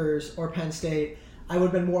Rutgers or Penn State, I would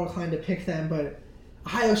have been more inclined to pick them. But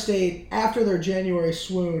Ohio State, after their January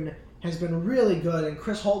swoon, has been really good. And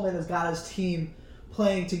Chris Holtmann has got his team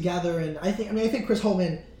playing together. And I think Chris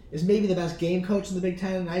Holtmann is maybe the best game coach in the Big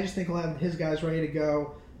Ten. And I just think he'll have his guys ready to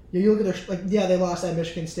go. You look at they lost at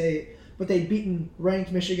Michigan State, but they'd beaten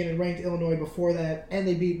ranked Michigan and ranked Illinois before that, and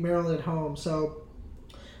they beat Maryland at home. So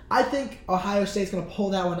I think Ohio State's going to pull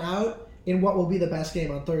that one out in what will be the best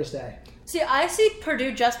game on Thursday. See, I see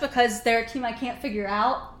Purdue just because they're a team I can't figure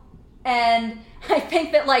out, and I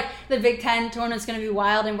think that the Big Ten tournament's going to be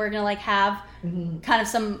wild, and we're going to have kind of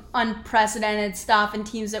some unprecedented stuff and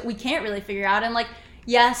teams that we can't really figure out. And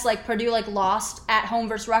yes, like Purdue like lost at home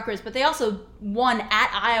versus Rutgers, but they also won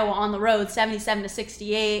at Iowa on the road,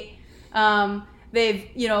 77-68.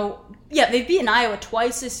 They've beaten Iowa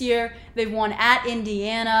twice this year. They've won at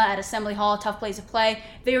Indiana, at Assembly Hall, a tough place to play.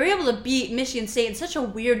 They were able to beat Michigan State in such a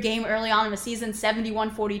weird game early on in the season,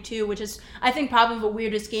 71-42, which is, I think, probably the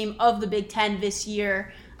weirdest game of the Big Ten this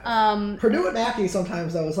year. Purdue at Mackey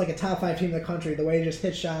sometimes, though, is like a top 5 team in the country, the way they just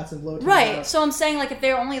hit shots and blow teams Right, out. so I'm saying, like, if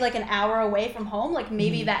they're only, like, an hour away from home, like,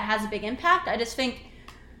 maybe that has a big impact. I just think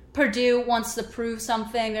Purdue wants to prove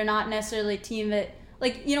something. They're not necessarily a team that...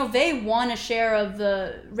 Like, they won a share of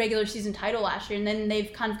the regular season title last year, and then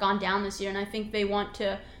they've kind of gone down this year, and I think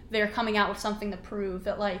they're coming out with something to prove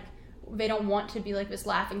that, like, they don't want to be, like, this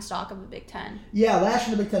laughing stock of the Big Ten. Yeah, last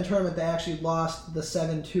year in the Big Ten tournament, they actually lost the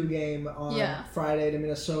 7-2 game on Friday to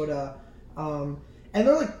Minnesota. And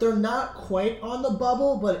they're not quite on the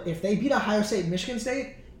bubble, but if they beat Ohio State and Michigan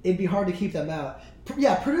State, it'd be hard to keep them out.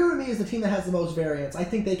 Yeah, Purdue to me is the team that has the most variance. I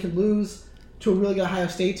think they could lose to a really good Ohio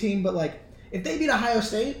State team, but, like, if they beat Ohio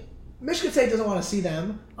State, Michigan State doesn't want to see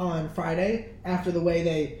them on Friday after the way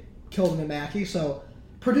they killed them in Mackey. So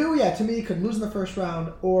Purdue, to me, could lose in the first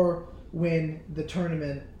round or win the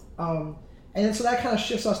tournament. And then so that kind of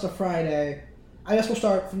shifts us to Friday. I guess we'll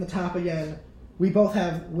start from the top again. We both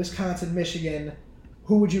have Wisconsin, Michigan.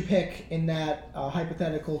 Who would you pick in that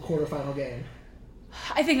hypothetical quarterfinal game?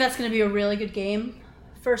 I think that's going to be a really good game,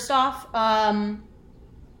 first off. I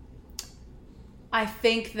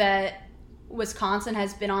think that Wisconsin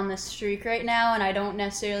has been on this streak right now, and I don't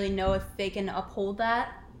necessarily know if they can uphold that.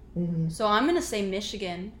 Mm-hmm. So I'm going to say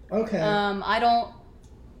Michigan. Okay.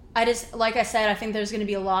 Like I said, I think there's going to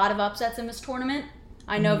be a lot of upsets in this tournament.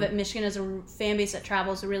 I know that Michigan is a fan base that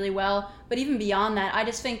travels really well, but even beyond that, I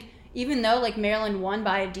just think even though like Maryland won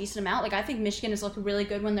by a decent amount, like I think Michigan has looked really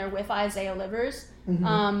good when they're with Isaiah Livers.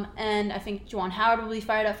 Mm-hmm. And I think Juwan Howard will be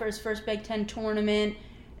fired up for his first Big Ten tournament.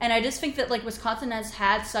 And I just think that, like, Wisconsin has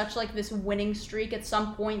had such, like, this winning streak. At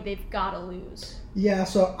some point, they've got to lose. Yeah,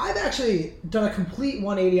 so I've actually done a complete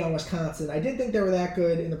 180 on Wisconsin. I didn't think they were that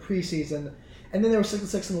good in the preseason. And then they were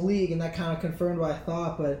 6-6 in the league, and that kind of confirmed what I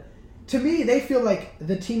thought. But to me, they feel like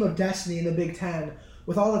the team of destiny in the Big Ten.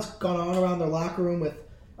 With all that's gone on around their locker room with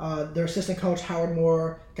their assistant coach, Howard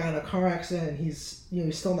Moore, got in a car accident, and he's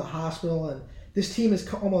still in the hospital. And this team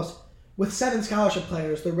is almost, with 7 scholarship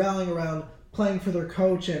players, they're rallying around playing for their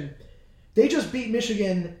coach, and they just beat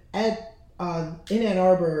Michigan in Ann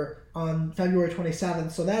Arbor on February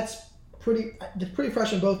 27th, so that's pretty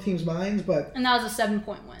fresh in both teams' minds. And that was a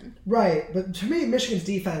 7-point win. Right, but to me, Michigan's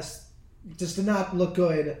defense just did not look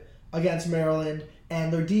good against Maryland,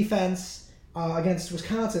 and their defense against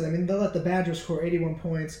Wisconsin, I mean, they let the Badgers score 81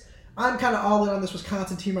 points. I'm kind of all in on this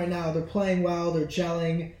Wisconsin team right now. They're playing well, they're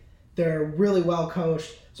gelling, they're really well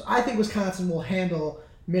coached, so I think Wisconsin will handle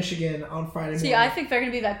Michigan on Friday morning. See, I think they're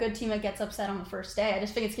going to be that good team that gets upset on the first day. I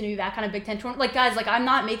just think it's going to be that kind of Big Ten tournament. Like, guys, like, I'm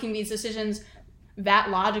not making these decisions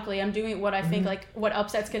that logically. I'm doing what I think, like, what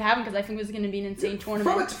upsets could happen because I think this is going to be an insane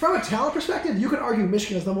tournament. From a talent perspective, you could argue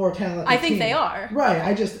Michigan is the more talented I think team. They are. Right.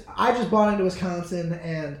 I just bought into Wisconsin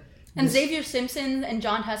and Xavier Simpson and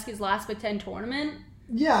John Huskey's last Big Ten tournament.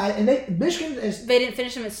 Yeah, and Michigan is... They didn't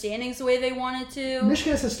finish them in standings the way they wanted to.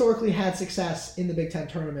 Michigan has historically had success in the Big Ten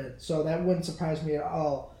tournament, so that wouldn't surprise me at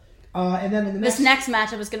all. And then in this next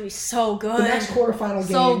matchup is going to be so good. The next quarterfinal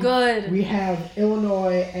game. So good. We have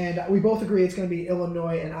Illinois, and we both agree it's going to be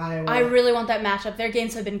Illinois and Iowa. I really want that matchup. Their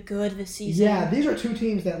games have been good this season. Yeah, these are two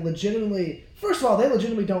teams that legitimately... First of all, they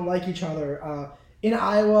legitimately don't like each other. In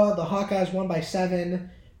Iowa, the Hawkeyes won by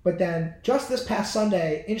 7, but then just this past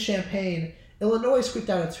Sunday in Champaign, Illinois squeaked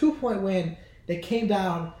out a 2-point win that came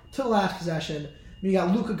down to the last possession. You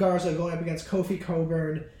got Luka Garza going up against Kofi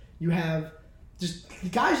Coburn. You have the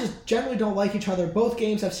guys just generally don't like each other. Both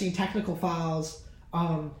games have seen technical fouls.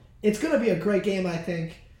 It's going to be a great game, I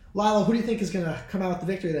think. Lila, who do you think is going to come out with the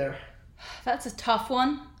victory there? That's a tough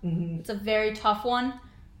one. Mm-hmm. It's a very tough one.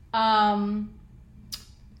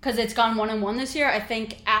 Because it's gone 1-1 this year. I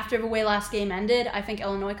think after the way last game ended, I think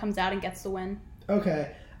Illinois comes out and gets the win.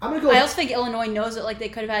 Okay. I also think Illinois knows that like they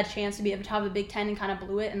could have had a chance to be at the top of the Big Ten and kind of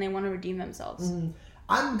blew it, and they want to redeem themselves.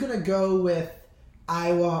 I'm going to go with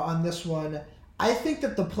Iowa on this one. I think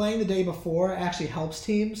that the playing the day before actually helps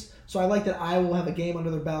teams, so I like that Iowa will have a game under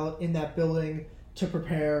their belt in that building to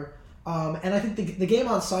prepare. And I think the game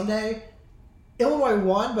on Sunday, Illinois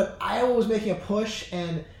won, but Iowa was making a push,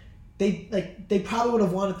 and they probably would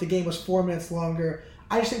have won if the game was 4 minutes longer.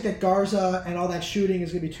 I just think that Garza and all that shooting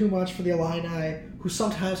is going to be too much for the Illini, who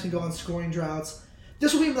sometimes can go on scoring droughts.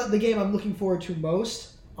 This will be the game I'm looking forward to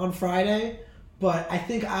most on Friday, but I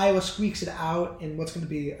think Iowa squeaks it out in what's going to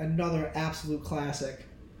be another absolute classic.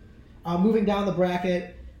 Moving down the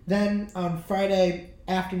bracket, then on Friday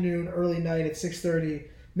afternoon, early night at 6:30,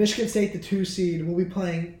 Michigan State, the 2 seed, will be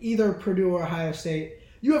playing either Purdue or Ohio State.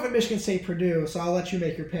 You have a Michigan State-Purdue, so I'll let you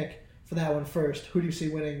make your pick for that one first. Who do you see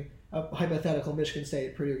winning a hypothetical Michigan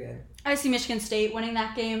State-Purdue game? I see Michigan State winning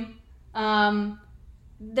that game.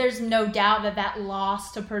 There's no doubt that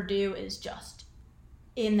loss to Purdue is just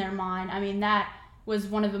in their mind. I mean, that was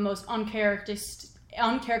one of the most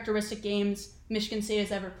uncharacteristic games Michigan State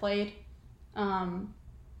has ever played.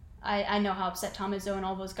 I know how upset Tom Izzo and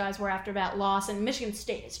all those guys were after that loss, and Michigan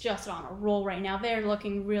State is just on a roll right now. They're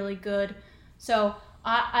looking really good. So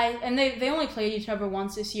they only played each other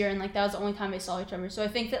once this year, and like that was the only time they saw each other. So I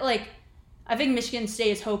think that I think Michigan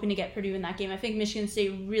State is hoping to get Purdue in that game. I think Michigan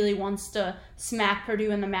State really wants to smack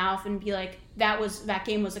Purdue in the mouth and be like, that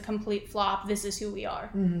game was a complete flop. This is who we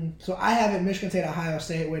are. Mm-hmm. So I have it Michigan State, Ohio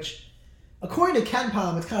State, which, according to Ken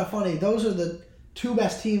Palm, it's kind of funny. Those are the 2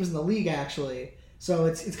 best teams in the league, actually. So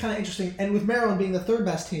it's kind of interesting. And with Maryland being the 3rd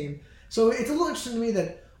best team. So it's a little interesting to me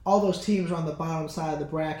that all those teams are on the bottom side of the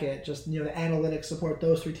bracket. Just, the analytics support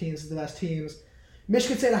those 3 teams as the best teams.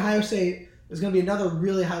 Michigan State, Ohio State is going to be another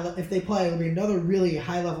really high level. If they play, it'll be another really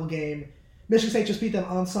high-level game. Michigan State just beat them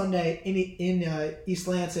on Sunday in East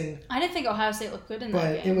Lansing. I didn't think Ohio State looked good in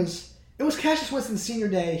that game. But it was Cassius Winston's senior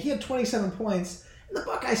day. He had 27 points, and the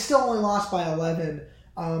Buckeyes still only lost by 11.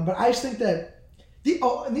 But I just think that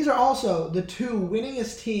and these are also the 2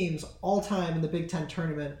 winningest teams all time in the Big Ten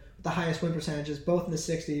tournament with the highest win percentages, both in the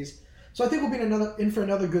 60s. So I think we'll be in for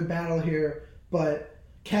another good battle here. But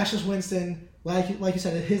Cassius Winston, like you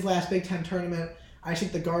said, his last Big Ten tournament, I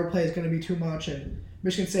think the guard play is going to be too much. And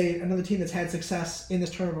Michigan State, another team that's had success in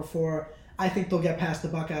this tournament before, I think they'll get past the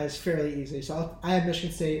Buckeyes fairly easily. So I have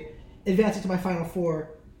Michigan State advancing to my Final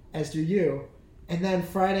Four, as do you. And then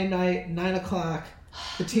Friday night, 9 o'clock.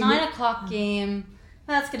 The team 9 o'clock game.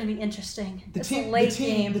 That's going to be interesting. It's a late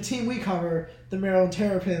game. The team we cover, the Maryland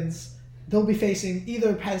Terrapins, they'll be facing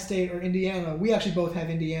either Penn State or Indiana. We actually both have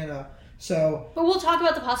Indiana. But we'll talk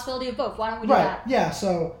about the possibility of both. Why don't we do that? Yeah,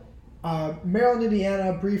 so Maryland,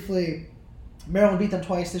 Indiana, briefly, Maryland beat them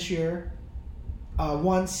twice this year.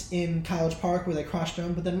 Once in College Park where they crushed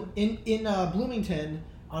them, but then in Bloomington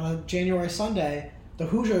on a January Sunday, the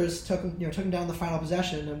Hoosiers took them down the final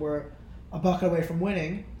possession and were a bucket away from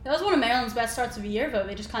winning. That was one of Maryland's best starts of the year, though.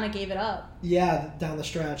 They just kind of gave it up. Yeah, down the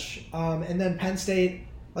stretch. And then Penn State,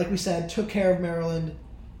 like we said, took care of Maryland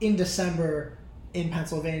in December in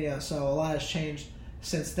Pennsylvania, so a lot has changed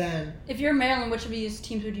since then. If you're Maryland, which of these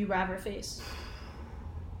teams would you rather face?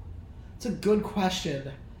 It's a good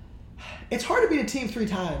question. It's hard to beat a team 3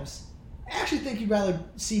 times. I actually think you'd rather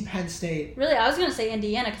see Penn State. Really, I was going to say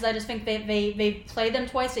Indiana because I just think they played them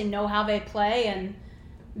twice. They know how they play, and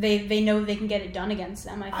they know they can get it done against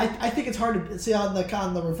them. I think it's hard to see on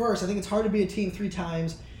the reverse. I think it's hard to beat a team 3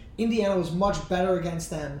 times. Indiana was much better against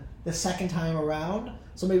them the second time around.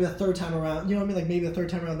 So maybe the third time around, you know what I mean? Like maybe the third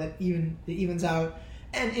time around that evens out.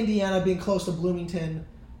 And Indiana being close to Bloomington,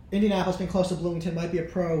 Indianapolis being close to Bloomington might be a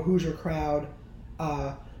pro Hoosier crowd.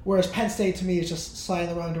 Whereas Penn State to me is just sliding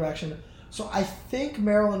in the wrong direction. So I think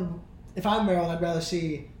Maryland, if I'm Maryland, I'd rather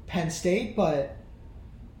see Penn State. But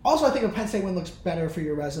also I think a Penn State win looks better for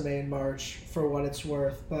your resume in March for what it's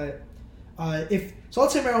worth. But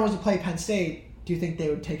let's say Maryland was to play Penn State. Do you think they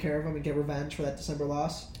would take care of them and get revenge for that December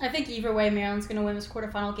loss? I think either way, Maryland's going to win this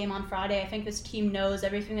quarterfinal game on Friday. I think this team knows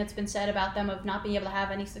everything that's been said about them of not being able to have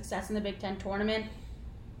any success in the Big Ten tournament.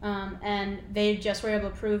 And they just were able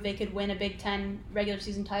to prove they could win a Big Ten regular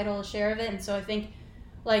season title, a share of it. And so I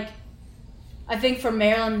think for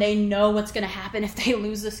Maryland, they know what's going to happen if they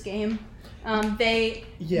lose this game.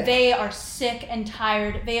 They are sick and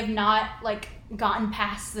tired. They have not gotten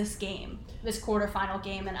past this quarterfinal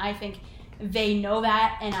game, and I think they know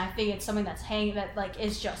that, and I think it's something that's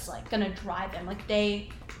is just gonna drive them. They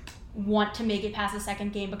want to make it past the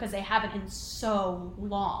second game because they haven't in so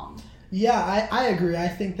long. Yeah, I agree. I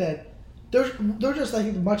think that they're just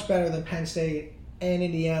much better than Penn State and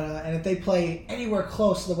Indiana, and if they play anywhere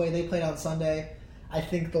close to the way they played on Sunday, I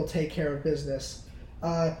think they'll take care of business.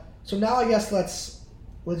 So now I guess let's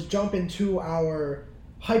jump into our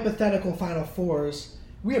hypothetical Final Fours.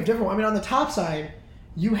 We have different. I mean, on the top side,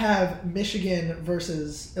 you have Michigan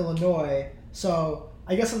versus Illinois. So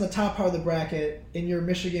I guess on the top part of the bracket, in your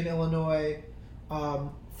Michigan-Illinois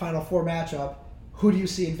Final Four matchup, who do you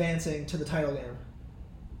see advancing to the title game?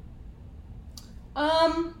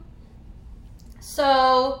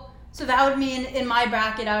 So that would mean in my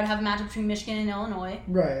bracket I would have a matchup between Michigan and Illinois.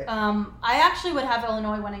 Right. I actually would have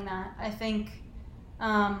Illinois winning that. I think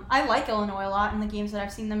I like Illinois a lot in the games that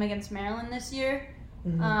I've seen them against Maryland this year.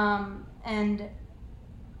 Mm-hmm. And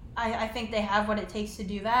I think they have what it takes to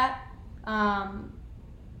do that.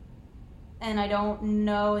 And I don't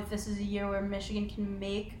know if this is a year where Michigan can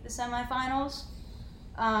make the semifinals.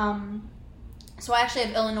 So I actually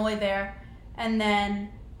have Illinois there. And then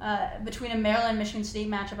between a Maryland-Michigan State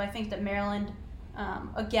matchup, I think that Maryland,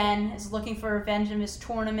 again, is looking for revenge in this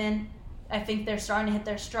tournament. I think they're starting to hit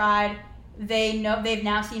their stride. They've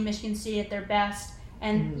now seen Michigan State at their best.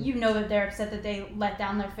 And you know that they're upset that they let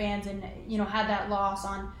down their fans and, had that loss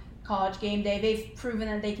on College game day. They've proven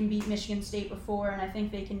that they can beat Michigan State before, and I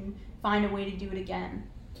think they can find a way to do it again.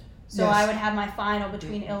 So yes. I would have my final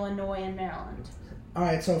between Illinois and Maryland. All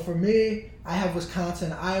right, so for me, I have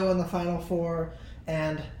Wisconsin, Iowa in the Final Four,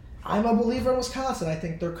 and I'm a believer in Wisconsin. I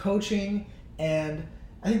think their coaching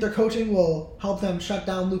will help them shut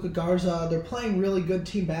down Luka Garza. They're playing really good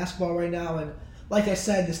team basketball right now, and like I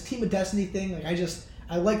said, this Team of Destiny thing,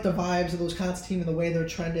 I like the vibes of the Wisconsin team and the way they're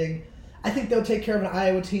trending. I think they'll take care of an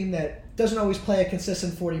Iowa team that doesn't always play a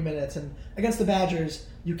consistent 40 minutes, and against the Badgers,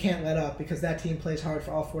 you can't let up because that team plays hard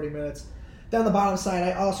for all 40 minutes. Down the bottom side,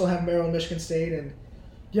 I also have Maryland, Michigan State, and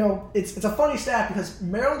it's a funny stat because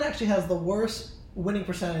Maryland actually has the worst winning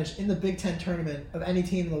percentage in the Big Ten tournament of any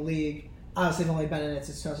team in the league. Obviously, they've only been in it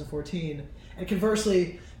since 2014. And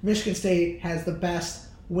conversely, Michigan State has the best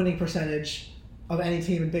winning percentage of any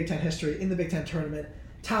team in Big Ten history in the Big Ten tournament.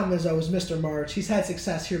 Tom Izzo is Mr. March. He's had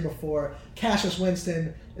success here before. Cassius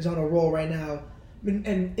Winston is on a roll right now.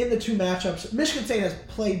 And in the two matchups, Michigan State has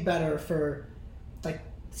played better for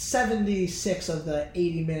 76 of the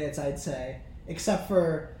 80 minutes, I'd say. Except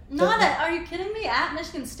for... Are you kidding me? At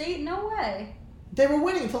Michigan State? No way. They were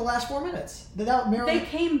winning until the last 4 minutes. They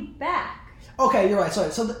came back. Okay, you're right.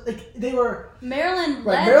 Sorry. So they were... Maryland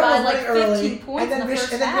led by 15 points in the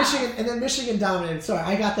first half. And then Michigan dominated. Sorry,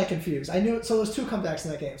 I got that confused. I knew... So there was two comebacks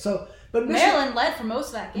in that game. But Maryland led for most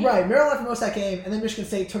of that game. Right, Maryland led for most of that game, and then Michigan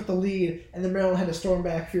State took the lead, and then Maryland had to storm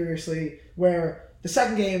back furiously, where the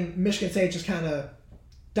second game, Michigan State just kind of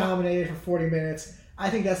dominated for 40 minutes. I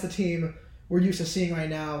think that's the team we're used to seeing right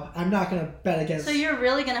now. I'm not going to bet against... So you're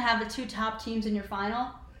really going to have the two top teams in your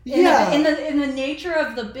final? Yeah. In the nature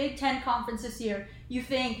of the Big Ten Conference this year, you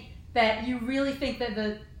really think that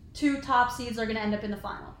the two top seeds are going to end up in the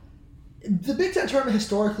final? The Big Ten tournament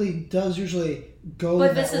historically does usually go that way.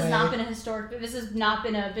 But this has not been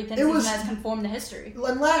a Big Ten season that has conformed to history.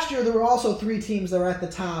 And last year there were also three teams that were at the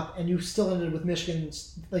top, and you still ended with Michigan.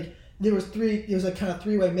 There was a kind of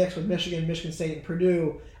three-way mix with Michigan, Michigan State, and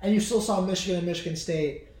Purdue, and you still saw Michigan and Michigan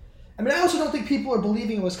State. I mean, I also don't think people are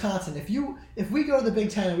believing in Wisconsin. If we go to the Big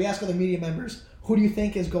Ten and we ask other media members, who do you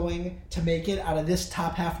think is going to make it out of this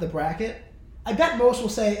top half of the bracket? I bet most will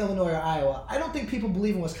say Illinois or Iowa. I don't think people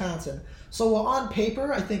believe in Wisconsin. So while on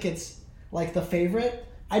paper, I think it's the favorite,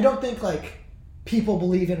 I don't think people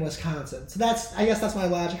believe in Wisconsin. So I guess that's my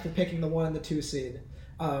logic for picking the 1 and the 2 seed.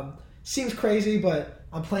 Seems crazy, but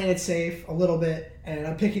I'm playing it safe a little bit, and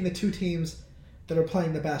I'm picking the two teams that are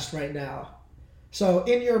playing the best right now. So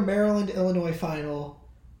in your Maryland-Illinois final,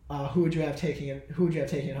 who would you have taking it? Who would you have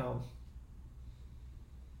taking home?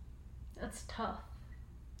 That's tough.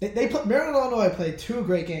 Maryland and Illinois played two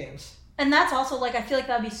great games. And that's also, I feel like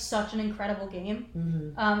that would be such an incredible game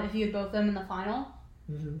if you had both of them in the final.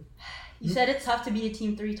 Mm-hmm. You said it's tough to beat a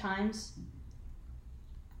team 3 times.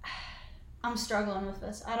 I'm struggling with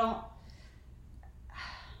this.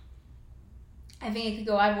 I think it could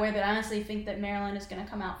go either way, but I honestly think that Maryland is going to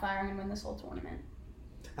come out firing and win this whole tournament.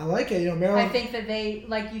 I like it. Maryland... I think that they,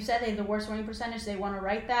 like you said, they have the worst winning percentage. They want to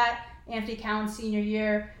right that. Anthony Cowan's senior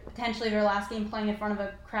year, potentially their last game playing in front of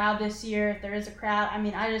a crowd this year, if there is a crowd. I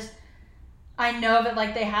mean, I know that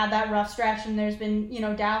they had that rough stretch and there's been,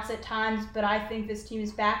 doubts at times, but I think this team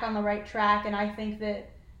is back on the right track, and I think that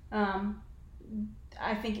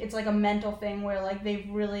it's a mental thing where they've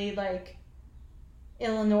really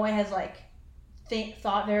Illinois has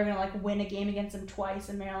thought they were going to win a game against them twice,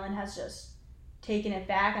 and Maryland has just taken it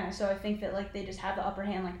back, and so I think that they just have the upper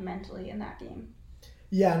hand mentally in that game.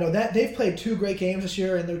 Yeah, no, that they've played two great games this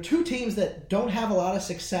year, and they're two teams that don't have a lot of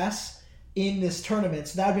success in this tournament,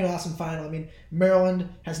 so that would be an awesome final. I mean, Maryland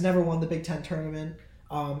has never won the Big Ten tournament.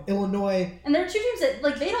 Illinois, and there are two teams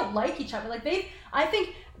that they don't like each other. I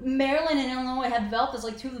think Maryland and Illinois have developed as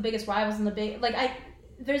two of the biggest rivals in the Big.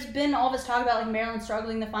 There's been all this talk about Maryland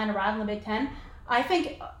struggling to find a rival in the Big Ten. I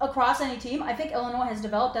think across any team, I think Illinois has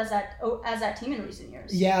developed as that team in recent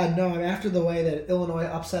years. Yeah, no, I mean, after the way that Illinois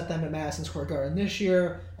upset them at Madison Square Garden this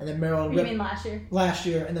year, and then Maryland... You mean last year? Last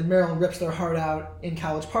year, and then Maryland rips their heart out in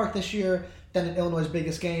College Park this year, then in Illinois'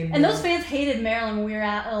 biggest game. And those fans hated Maryland when we were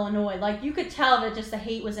at Illinois. Like, you could tell that just the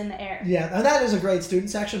hate was in the air. Yeah, and that is a great student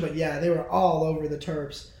section, but yeah, they were all over the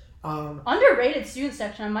Terps. Underrated student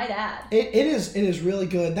section, I might add. It is really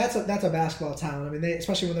good. That's a basketball town. I mean,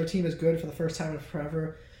 especially when their team is good for the first time in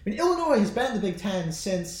forever. I mean, Illinois has been in the Big Ten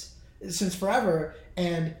since forever,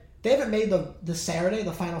 and they haven't made the Saturday,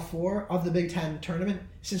 the Final Four of the Big Ten tournament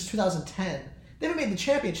since 2010. They haven't made the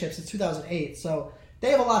championship since 2008, so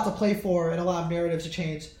they have a lot to play for and a lot of narratives to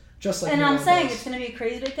change. Just like and Maryland I'm saying does. It's going to be a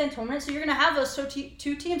crazy Big Ten tournament, so you're going to have those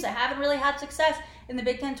two teams that haven't really had success in the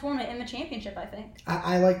Big Ten tournament in the championship, I think.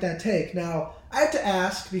 I like that take. Now, I have to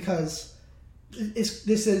ask because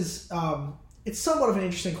it's somewhat of an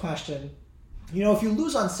interesting question. You know, if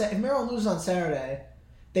Maryland loses on Saturday,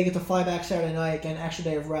 they get to fly back Saturday night, get an extra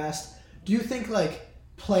day of rest. Do you think like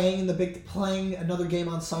playing another game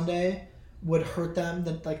on Sunday would hurt them?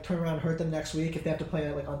 That turn around and hurt them next week if they have to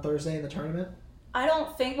play like on Thursday in the tournament? I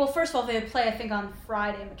don't think. Well, first of all, they would play, I think, on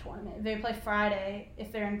Friday in the tournament. They would play Friday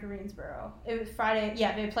if they're in Greensboro. It was Friday.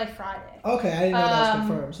 Yeah, they would play Friday. Okay, I didn't know that was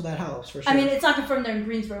confirmed, so that helps for sure. I mean, it's not confirmed they're in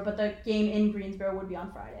Greensboro, but the game in Greensboro would be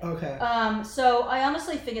on Friday. Okay. So I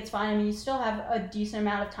honestly think it's fine. I mean, you still have a decent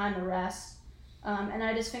amount of time to rest. And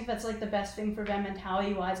I just think that's like the best thing for them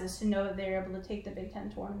mentality-wise is to know that they're able to take the Big Ten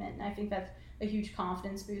tournament. And I think that's a huge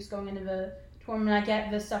confidence boost going into the tournament. I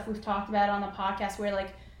get the stuff we've talked about on the podcast where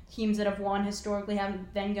like teams that have won historically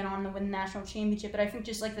haven't then gone on to win the national championship. But I think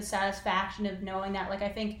just like the satisfaction of knowing that, like I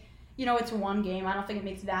think, you know, it's one game. I don't think it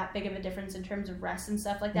makes that big of a difference in terms of rest and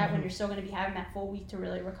stuff like that when you're still going to be having that full week to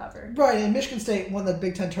really recover. Right, and Michigan State won the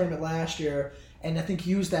Big Ten tournament last year, and I think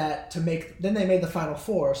used that to then they made the Final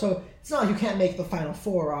Four. So it's not like you can't make the Final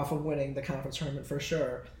Four off of winning the conference tournament for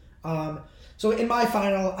sure. So in my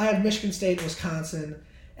final, I have Michigan State and Wisconsin,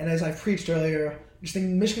 and as I preached earlier, I just think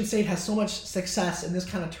Michigan State has so much success in this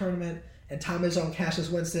kind of tournament, and Tom Izzo and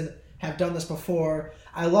Cassius Winston have done this before.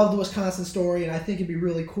 I love the Wisconsin story, and I think it'd be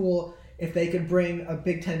really cool if they could bring a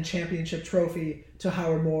Big Ten championship trophy to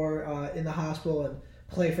Howard Moore in the hospital and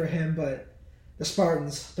play for him, but the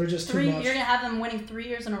Spartans, they're just too much. You're going to have them winning 3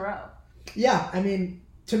 years in a row. Yeah, I mean,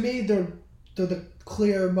 to me, they're the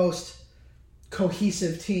clear most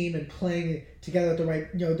cohesive team and playing together at the right,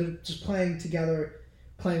 you know, they're just playing together,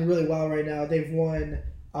 playing really well right now. They've won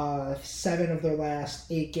 7 of their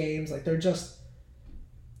last 8 games. Like they're just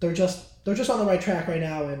on the right track right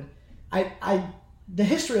now, and the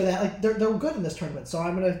history of that, like they're good in this tournament. So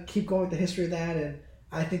I'm gonna keep going with the history of that, and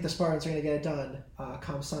I think the Spartans are gonna get it done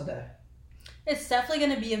come Sunday. It's definitely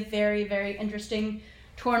going to be a very, very interesting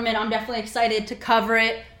tournament. I'm definitely excited to cover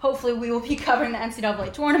it. Hopefully we will be covering the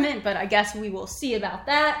NCAA tournament, but I guess we will see about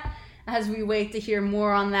that as we wait to hear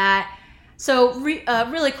more on that. So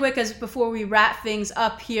really quick, as before we wrap things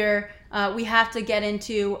up here, we have to get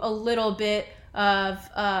into a little bit of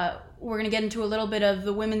we're going to get into a little bit of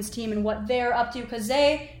the women's team and what they're up to, because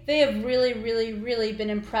they have really, really, really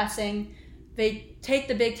been impressing. They take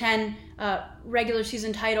the Big Ten regular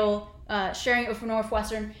season title, sharing it with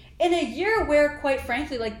Northwestern in a year where, quite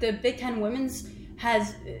frankly, like the Big Ten women's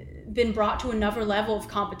has been brought to another level of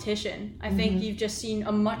competition. I think you've just seen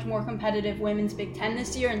a much more competitive women's Big Ten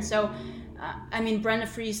this year, and so I mean, Brenda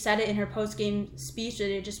Fries said it in her post-game speech that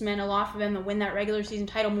it just meant a lot for them to win that regular season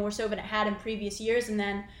title more so than it had in previous years, and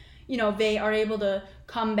then, you know, they are able to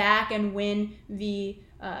come back and win the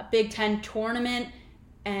Big Ten tournament.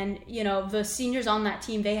 And, you know, the seniors on that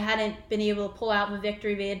team, they hadn't been able to pull out the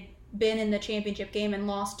victory. They had been in the championship game and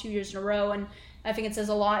lost 2 years in a row. And I think it says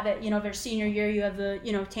a lot that, you know, their senior year, you have the,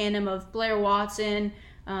 you know, tandem of Blair Watson,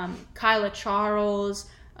 Kyla Charles,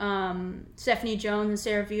 Stephanie Jones, and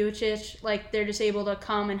Sarah Vucic. Like, they're just able to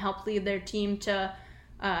come and help lead their team to,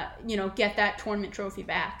 you know, get that tournament trophy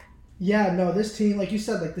back. Yeah, no, this team, like you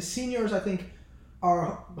said, like the seniors, I think,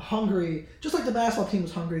 are hungry, just like the basketball team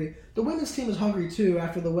was hungry. The women's team is hungry too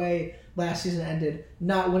after the way last season ended,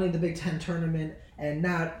 not winning the Big Ten tournament and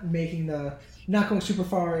not going super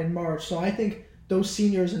far in March. So I think those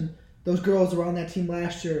seniors and those girls that were on that team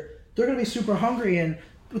last year, they're going to be super hungry. And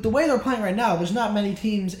with the way they're playing right now, there's not many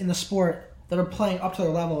teams in the sport that are playing up to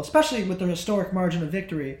their level, especially with their historic margin of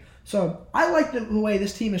victory. So I like the way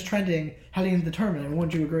this team is trending heading into the tournament.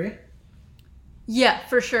 Wouldn't you agree? Yeah,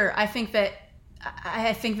 for sure. I think that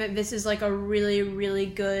this is like a really, really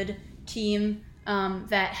good team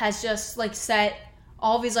that has just like set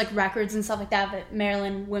all these like records and stuff like that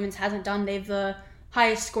Maryland women's hasn't done. They have the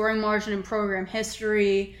highest scoring margin in program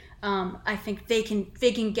history. I think they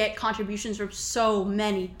can get contributions from so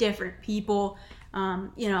many different people.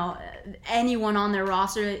 Anyone on their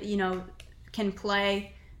roster, can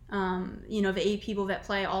play. The 8 people that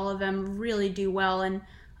play, all of them really do well. And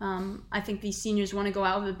I think these seniors want to go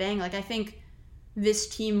out with a bang. Like, I think this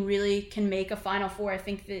team really can make a Final Four. I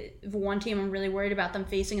think the one team I'm really worried about them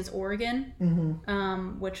facing is Oregon,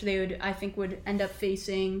 which I think would end up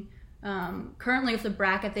facing. Currently with the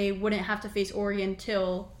bracket, they wouldn't have to face Oregon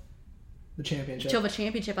till the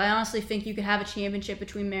championship. I honestly think you could have a championship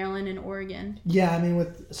between Maryland and Oregon. Yeah, I mean,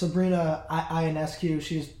 with Sabrina Ionescu,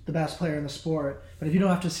 she's the best player in the sport. But if you don't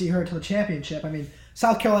have to see her till the championship, I mean,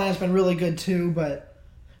 South Carolina's been really good too, but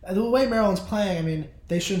the way Maryland's playing, I mean,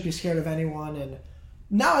 they shouldn't be scared of anyone. And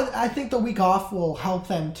now I think the week off will help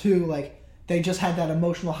them too. Like, they just had that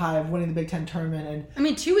emotional high of winning the Big Ten tournament, and I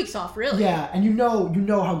mean, 2 weeks off, really. Yeah, and you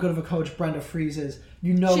know how good of a coach Brenda Fries is.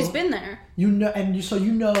 She's been there.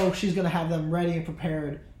 So she's going to have them ready and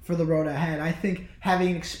prepared for the road ahead. I think having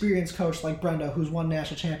an experienced coach like Brenda, who's won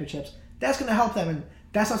national championships, that's going to help them, and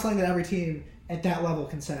that's not something that every team at that level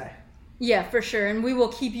can say. Yeah, for sure. And we will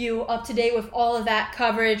keep you up to date with all of that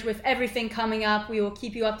coverage, with everything coming up. We will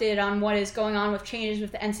keep you updated on what is going on with changes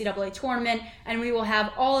with the NCAA tournament. And we will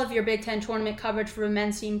have all of your Big Ten tournament coverage for the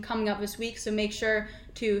men's team coming up this week. So make sure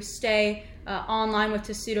to stay online with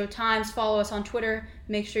Testudo Times. Follow us on Twitter.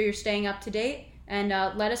 Make sure you're staying up to date. And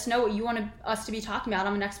let us know what you want us to be talking about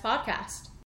on the next podcast.